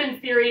one,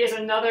 in theory, is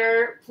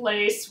another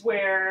place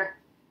where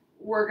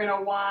we're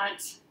gonna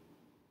want.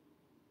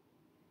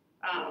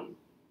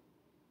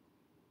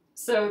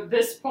 So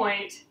this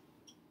point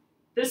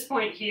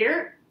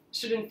here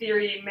should, in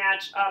theory,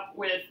 match up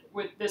with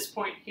this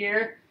point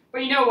here.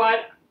 But you know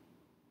what?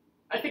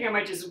 I think I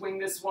might just wing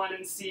this one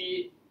and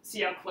see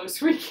how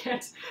close we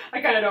get.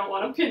 I kind of don't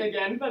want to pin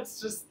again. That's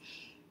just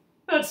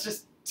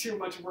too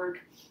much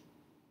work.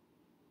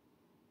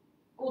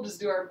 We'll just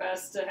do our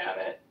best to have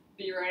it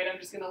be right. I'm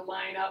just going to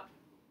line up.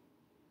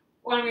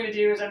 What I'm going to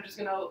do is I'm just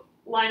going to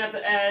line up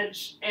the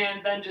edge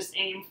and then just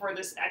aim for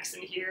this X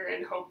in here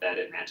and hope that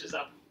it matches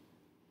up.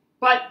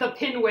 But the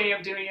pin way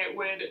of doing it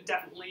would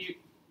definitely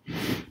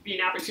be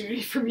an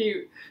opportunity for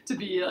me to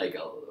be like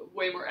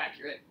way more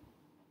accurate.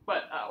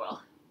 But,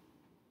 well.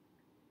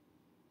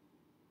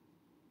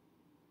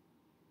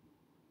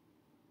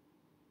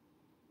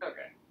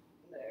 Okay,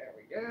 there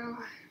we go.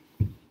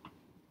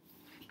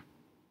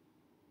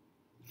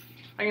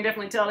 I can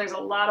definitely tell there's a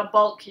lot of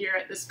bulk here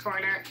at this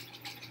corner.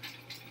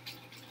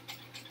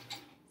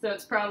 So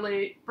it's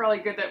probably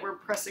good that we're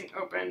pressing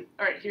open.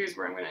 All right, here's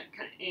where I'm gonna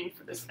kind of aim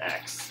for this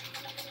X.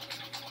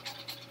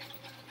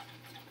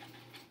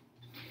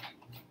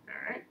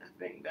 All right, I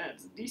think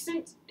that's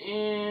decent.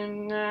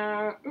 And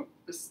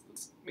let's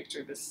make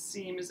sure this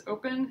seam is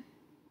open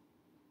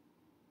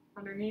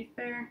underneath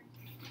there.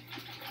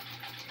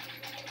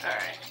 All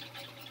right.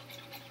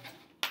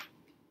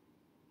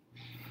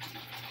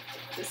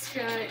 This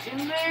guy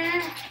in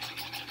there.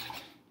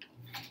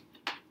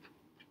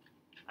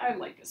 I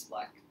like this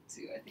block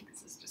too. I think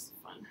this is just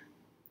fun.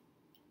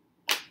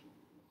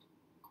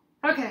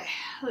 Okay,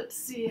 let's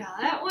see how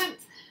that went.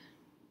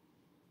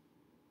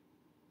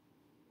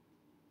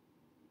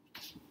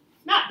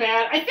 not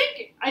bad. I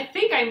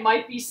think I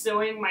might be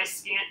sewing my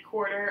scant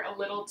quarter a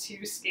little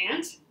too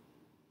scant,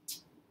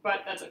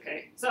 but that's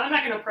okay. So I'm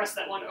not going to press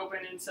that one open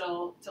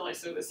until I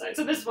sew this side.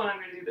 So this one I'm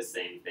going to do the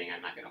same thing.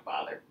 I'm not going to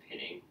bother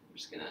pinning. I'm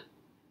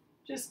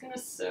just gonna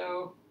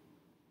sew.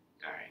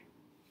 All right.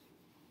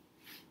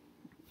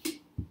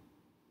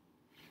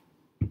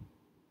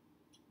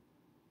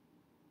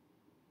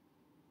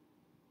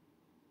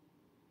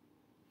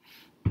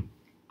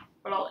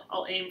 But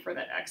I'll aim for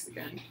that X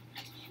again.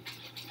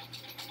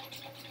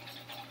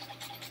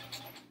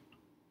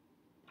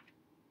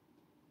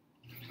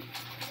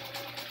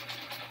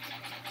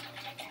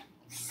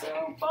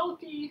 So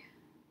bulky.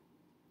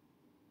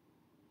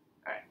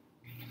 All right.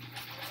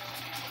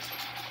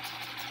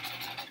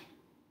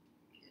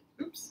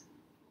 Oops.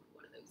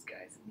 One of those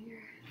guys in here.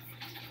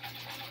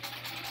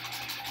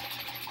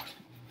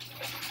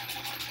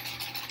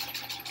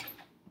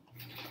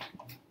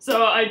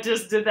 So I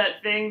just did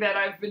that thing that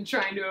I've been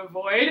trying to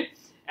avoid.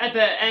 At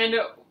the end,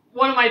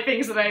 one of my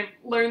things that I've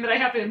learned that I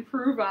have to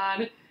improve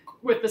on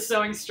with the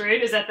sewing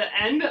straight is at the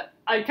end,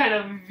 I kind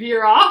of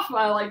veer off,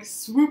 I like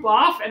swoop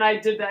off, and I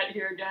did that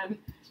here again.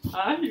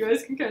 You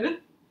guys can kind of...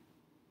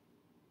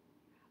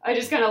 I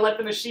just kind of let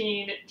the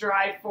machine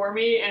drive for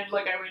me, and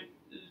look, I went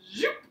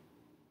zoop,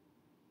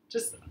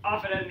 just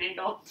off it at an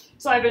angle.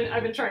 So I've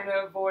been trying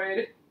to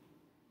avoid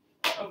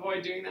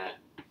doing that,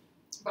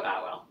 but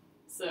ah well.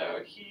 So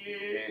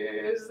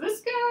here's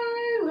this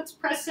guy, let's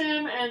press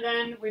him, and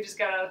then we just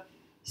gotta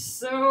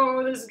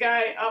sew this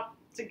guy up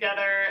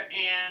together,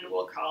 and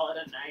we'll call it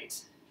a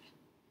night.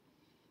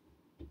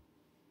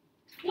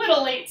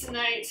 Little late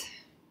tonight.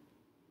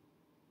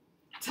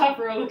 Top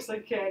row looks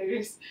like cat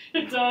ears.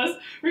 It does.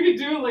 We could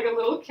do like a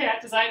little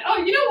cat design. Oh,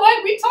 you know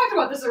what? We talked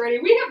about this already.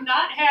 We have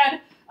not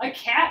had a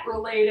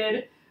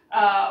cat-related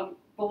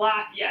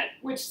block yet,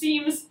 which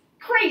seems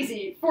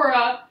crazy for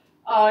a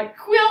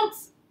quilt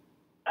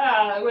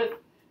with,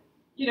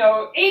 you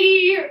know,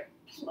 80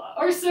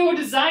 or so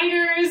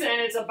designers,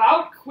 and it's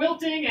about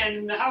quilting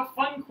and how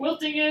fun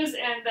quilting is,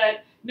 and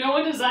that no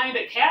one designed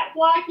a cat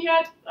block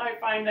yet. I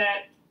find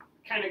that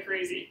kind of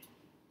crazy.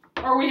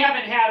 Or we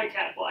haven't had a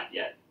cat block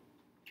yet.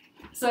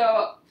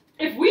 So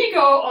if we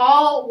go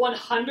all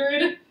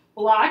 100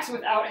 blocks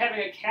without having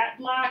a cat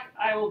block,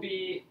 I will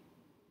be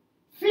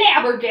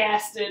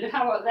flabbergasted.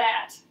 How about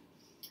that?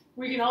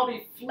 We can all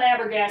be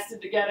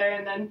flabbergasted together,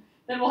 and then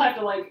we'll have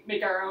to like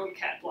make our own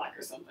cat block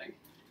or something.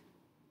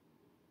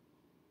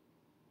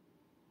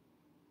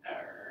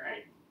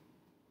 Alright.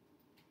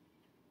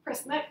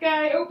 Press that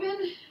guy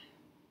open.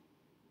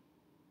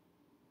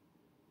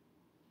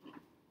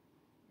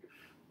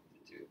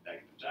 Do a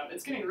good job.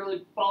 It's getting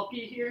really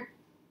bulky here.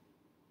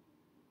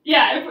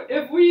 Yeah,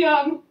 if we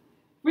don't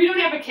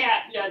have a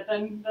cat yet,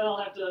 then I'll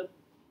have to,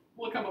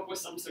 we'll come up with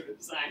some sort of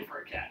design for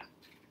a cat.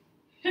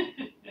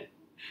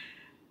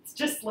 It's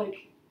just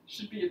like,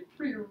 should be a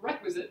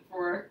prerequisite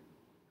for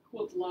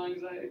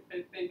quilt-alongs, I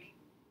think.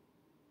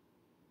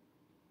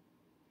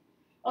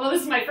 Although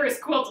this is my first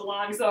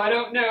quilt-along, so I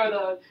don't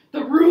know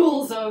the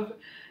rules of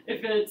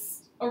if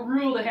it's a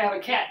rule to have a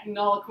cat in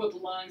all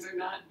quilt-alongs or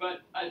not,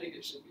 but I think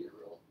it should be a rule.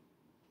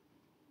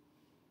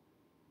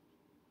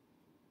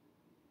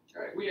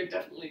 Alright, we are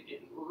definitely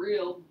getting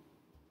real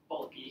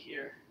bulky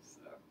here,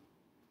 so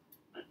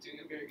I'm not doing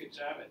a very good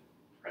job at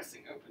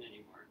pressing open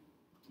anymore.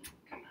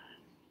 Come on,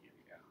 here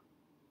we go.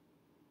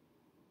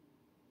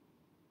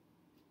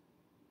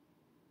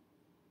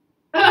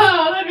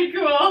 Oh, that'd be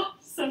cool!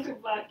 Center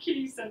block,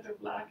 kitty center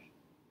block.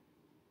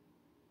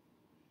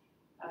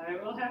 I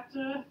will have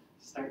to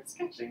start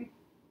sketching.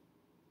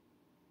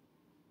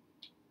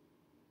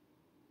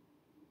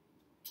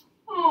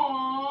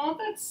 Aw,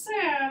 that's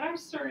sad. I'm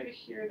sorry to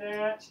hear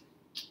that.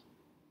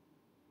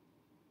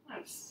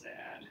 That's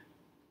sad.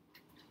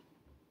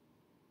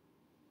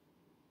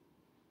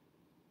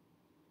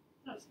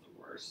 That's the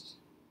worst.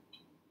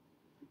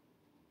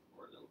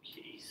 Poor little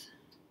kitties.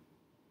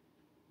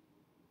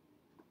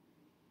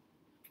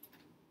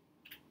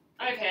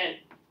 I've had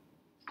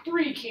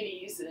 3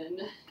 kitties in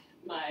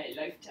my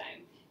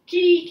lifetime.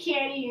 Kitty,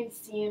 Catty, and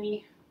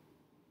Sammy.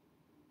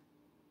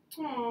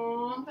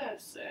 Aw,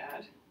 that's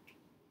sad.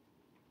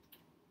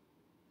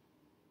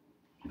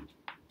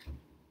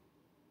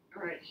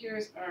 Alright,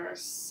 here's our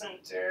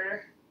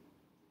center.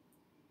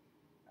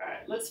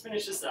 Alright, let's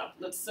finish this up.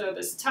 Let's sew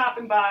this top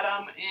and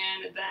bottom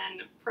and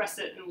then press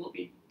it and we'll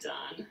be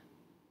done.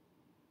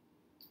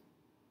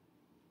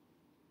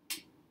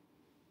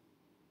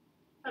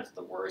 That's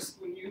the worst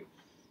when you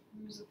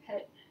lose a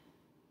pet.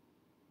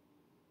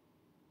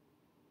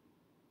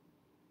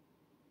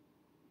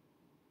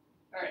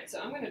 Alright, so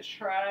I'm going to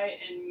try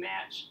and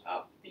match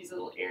up these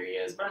little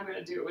areas, but I'm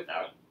going to do it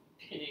without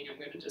pinning. I'm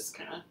going to just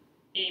kind of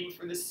aim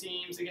for the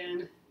seams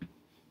again.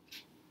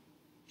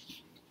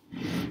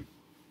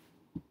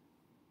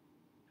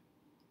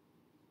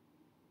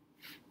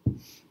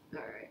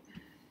 Alright.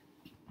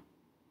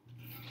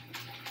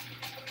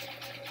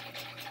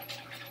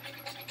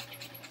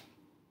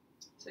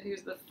 So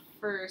here's the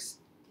first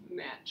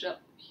match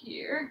up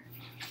here.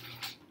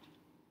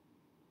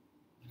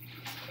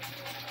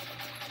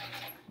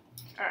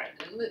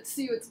 let's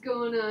see what's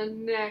going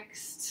on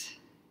next.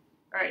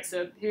 All right,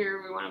 so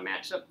here we want to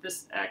match up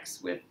this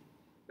X with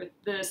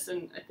this,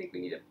 and I think we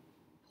need to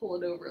pull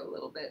it over a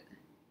little bit.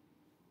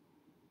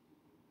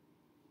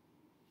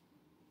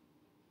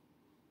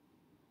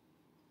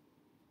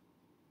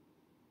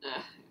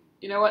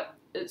 You know what?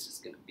 It's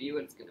just going to be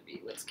what it's going to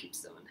be. Let's keep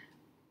sewing.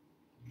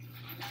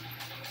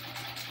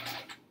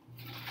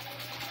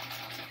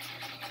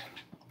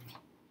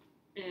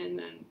 And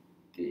then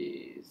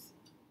these,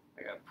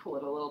 I gotta pull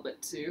it a little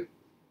bit too.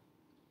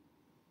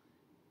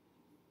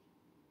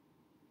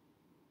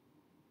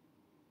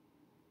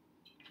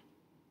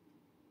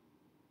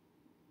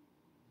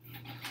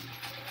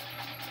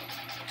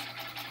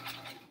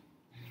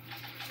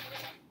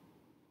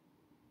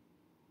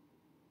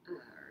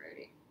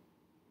 Alrighty.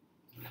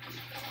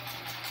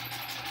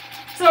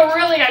 So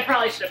really, I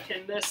probably should have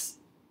pinned this,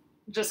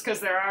 just because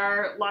there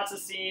are lots of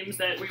seams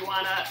that we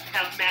want to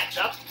have match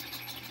up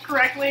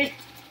correctly.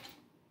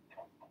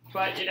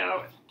 But, you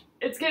know,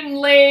 it's getting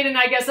late, and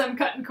I guess I'm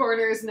cutting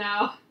corners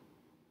now.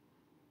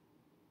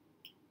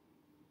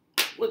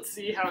 Let's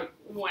see how it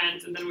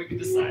went, and then we can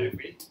decide if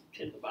we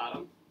pin the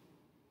bottom.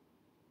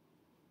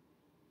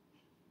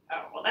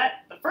 Oh, well,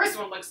 the first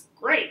one looks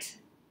great.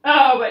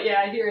 Oh, but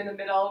yeah, here in the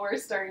middle, we're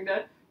starting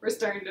to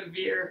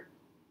veer.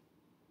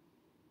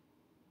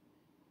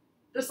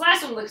 This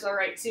last one looks all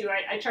right too.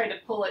 I tried to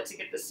pull it to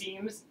get the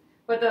seams,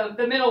 but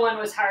the middle one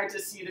was hard to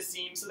see the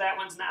seams, so that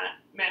one's not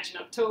matching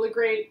up totally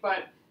great,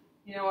 but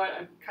you know what,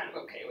 I'm kind of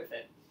okay with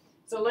it.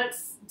 So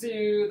let's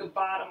do the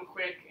bottom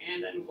quick,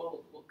 and then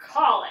we'll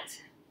call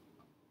it.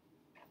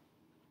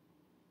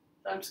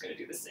 So I'm just going to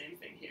do the same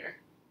thing here.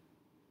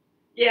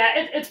 Yeah,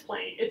 it's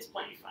plenty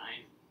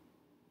fine.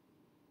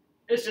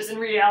 It's just in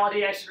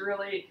reality, I should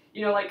really,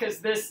 you know, like, because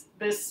this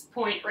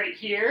point right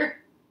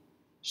here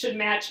should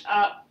match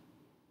up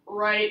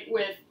right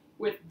with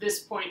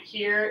this point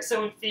here.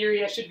 So in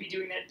theory, I should be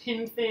doing that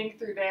pin thing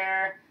through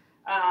there,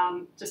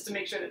 just to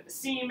make sure that the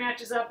seam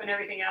matches up and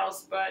everything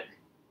else, but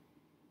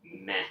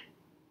meh.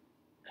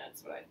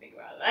 That's what I think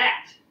about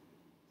that.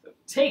 So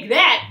take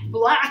that,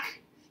 block.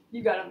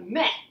 You got a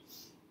meh.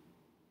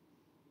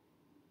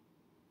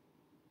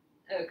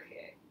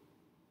 Okay.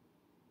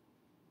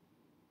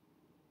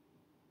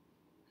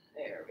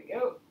 There we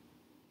go.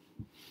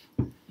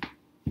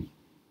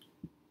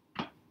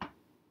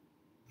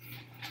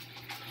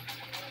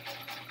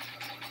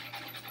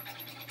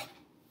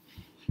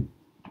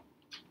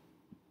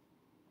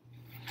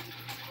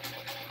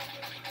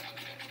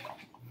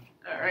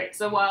 Alright,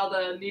 so while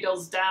the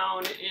needle's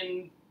down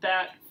in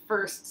that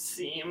first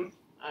seam,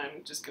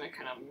 I'm just going to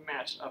kind of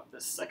match up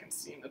this second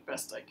seam the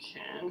best I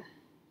can.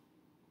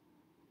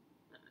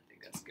 I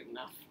think that's good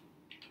enough.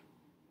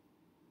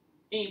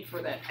 Aim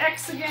for that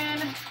X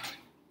again.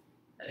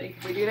 I think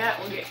if we do that,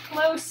 we'll get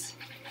close.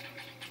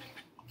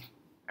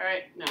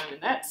 Alright, now I'm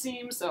in that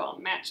seam, so I'll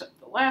match up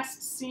the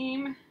last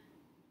seam.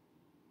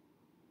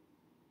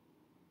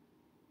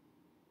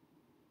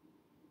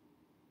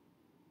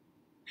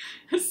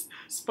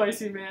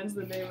 Spicy Man's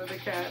the name of the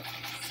cat.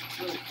 It's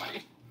really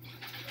funny.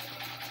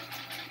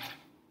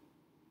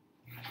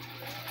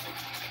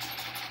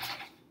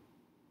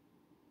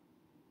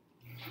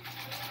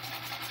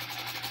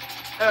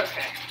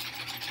 Okay.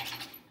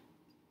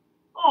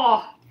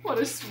 Oh, what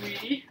a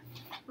sweetie.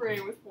 Gray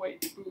with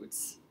white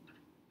boots.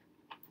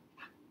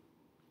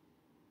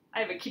 I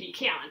have a kitty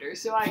calendar,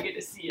 so I get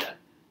to see a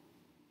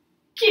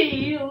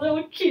kitty, a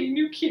little kitty,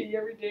 new kitty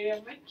every day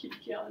on my kitty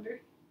calendar.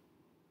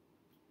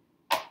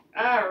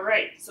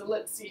 Alright, so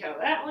let's see how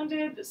that one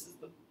did. This is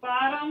the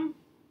bottom.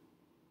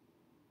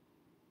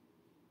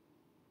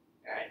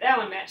 Alright, that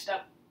one matched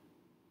up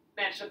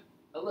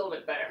a little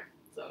bit better.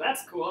 So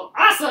that's cool.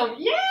 Awesome!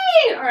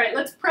 Yay! Alright,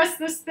 let's press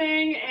this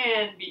thing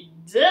and be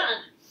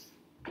done.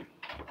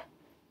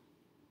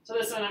 So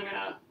this one I'm going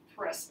to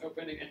press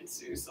open again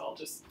too, so I'll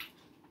just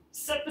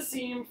set the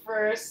seam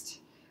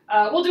first.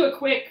 We'll do a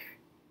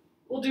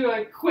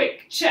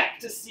quick check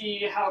to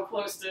see how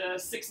close to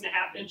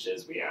 6.5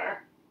 inches we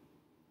are.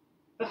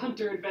 The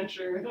Hunter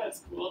Adventurer,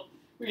 that's cool.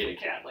 We get a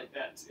cat like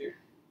that too.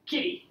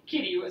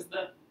 Kitty was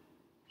the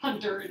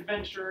Hunter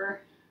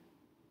Adventurer.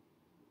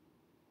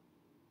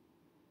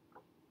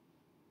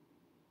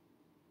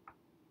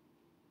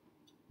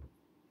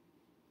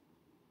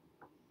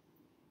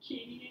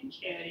 Kitty and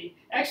Catty.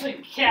 Actually,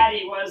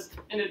 Catty was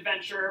an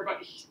adventurer,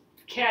 but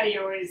Catty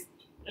always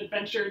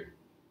adventured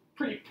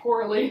pretty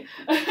poorly.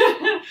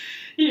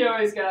 He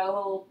always got a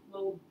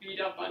little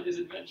beat up on his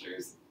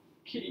adventures.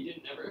 Kitty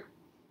didn't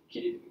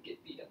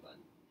get beat up on.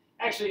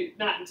 Actually,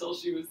 not until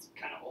she was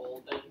kind of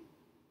old.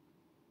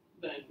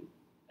 Then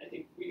I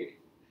think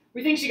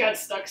we think she got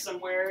stuck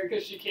somewhere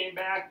because she came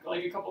back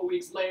like a couple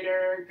weeks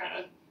later,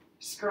 kind of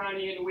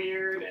scrawny and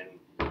weird,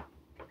 and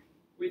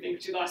we think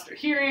she lost her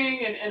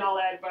hearing and all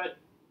that. But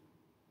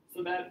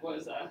so that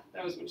was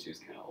when she was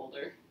kind of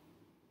older.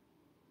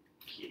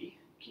 Kitty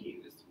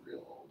was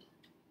real old.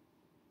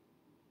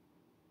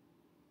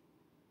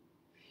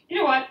 You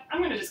know what?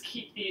 I'm gonna just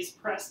keep these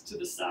pressed to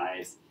the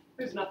sides.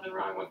 There's nothing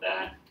wrong with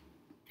that.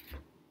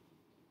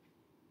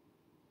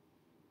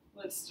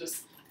 let's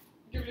just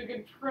give it a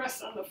good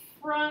press on the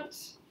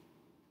front.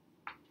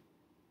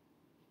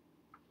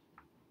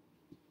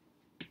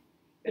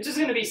 It's just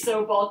going to be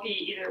so bulky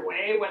either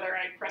way, whether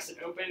I press it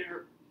open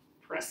or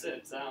press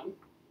it to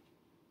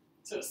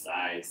the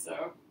side,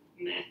 so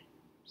meh. I'm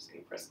just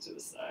going to press it to the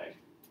side.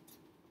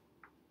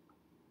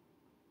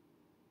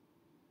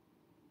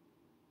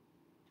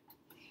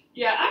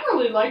 Yeah, I'm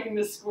really liking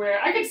this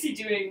square. I could see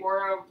doing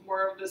more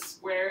of this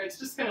square. It's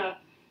just gonna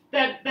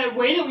that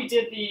way that we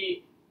did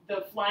the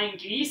flying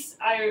geese.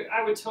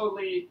 I would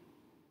totally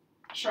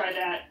try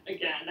that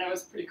again. That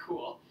was pretty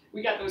cool.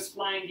 We got those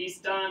flying geese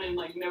done in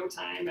like no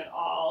time at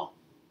all.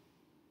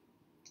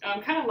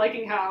 I'm kind of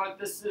liking how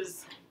this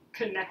is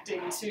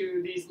connecting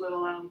to these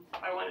little.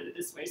 I wanted it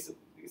this way so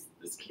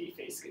this kitty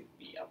face could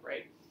be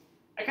upright.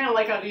 I kind of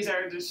like how these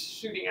are just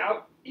shooting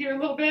out here a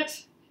little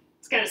bit.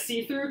 It's kind of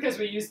see-through because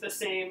we use the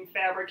same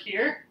fabric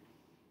here.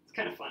 It's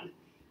kind of fun.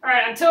 All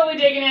right, I'm totally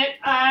digging it.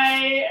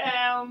 I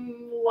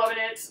am loving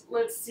it.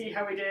 Let's see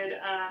how we did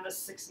on the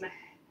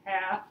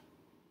 6.5.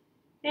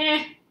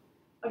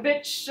 A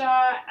bit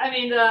shy. I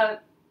mean, the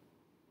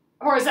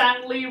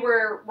horizontally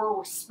we're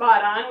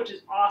spot on, which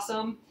is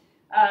awesome.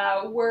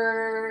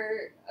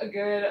 We're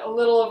a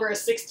little over a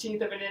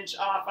 1/16 of an inch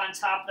off on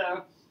top,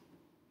 though.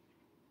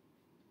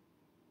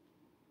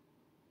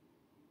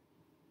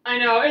 I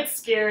know, it's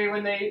scary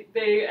when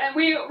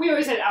we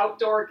always had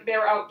they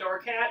were outdoor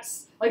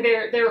cats, like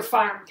they were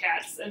farm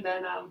cats, and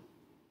then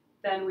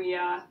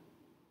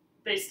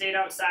they stayed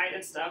outside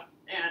and stuff,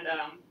 and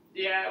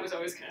yeah, it was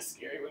always kind of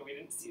scary when we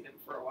didn't see them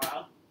for a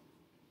while.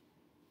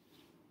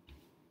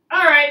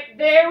 All right,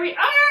 there we are,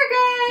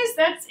 guys.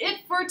 That's it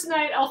for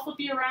tonight. I'll flip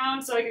you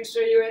around so I can show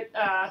you it,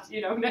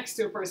 you know, next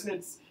to a person.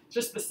 It's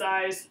just the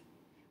size.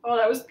 Oh,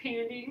 that was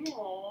Pandy.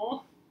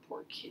 Aw,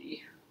 poor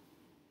kitty.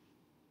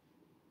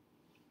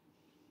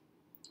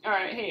 All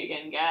right, hey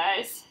again,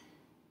 guys.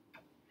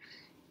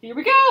 Here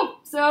we go.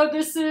 So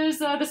this is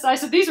the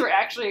size. So these were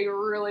actually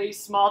really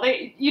small.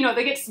 They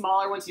get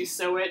smaller once you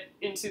sew it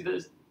into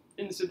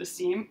the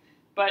seam.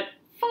 But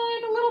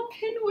fun, a little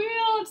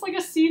pinwheel. It's like a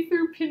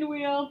see-through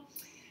pinwheel.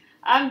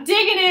 I'm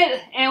digging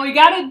it, and we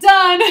got it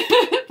done.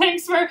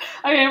 Thanks for.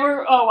 I mean,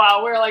 we're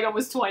like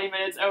almost 20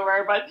 minutes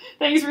over, but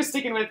thanks for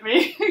sticking with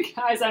me,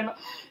 guys.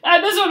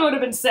 This one would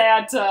have been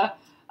sad to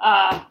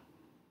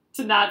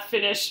not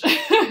finish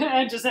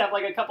and just have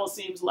like a couple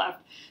seams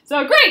left.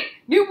 So great,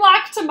 new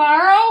block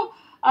tomorrow.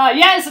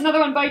 Yes, another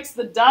one bites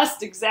the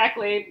dust,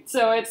 exactly.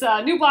 So it's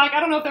a new block.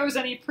 I don't know if there was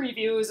any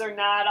previews or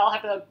not. I'll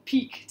have to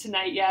peek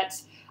tonight yet.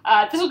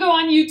 This will go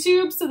on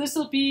YouTube, so this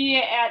will be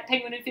at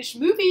Penguin and Fish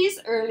Movies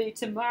early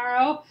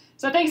tomorrow.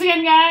 So thanks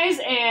again, guys,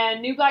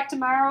 and new block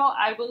tomorrow.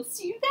 I will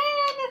see you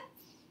then.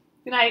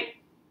 Good night.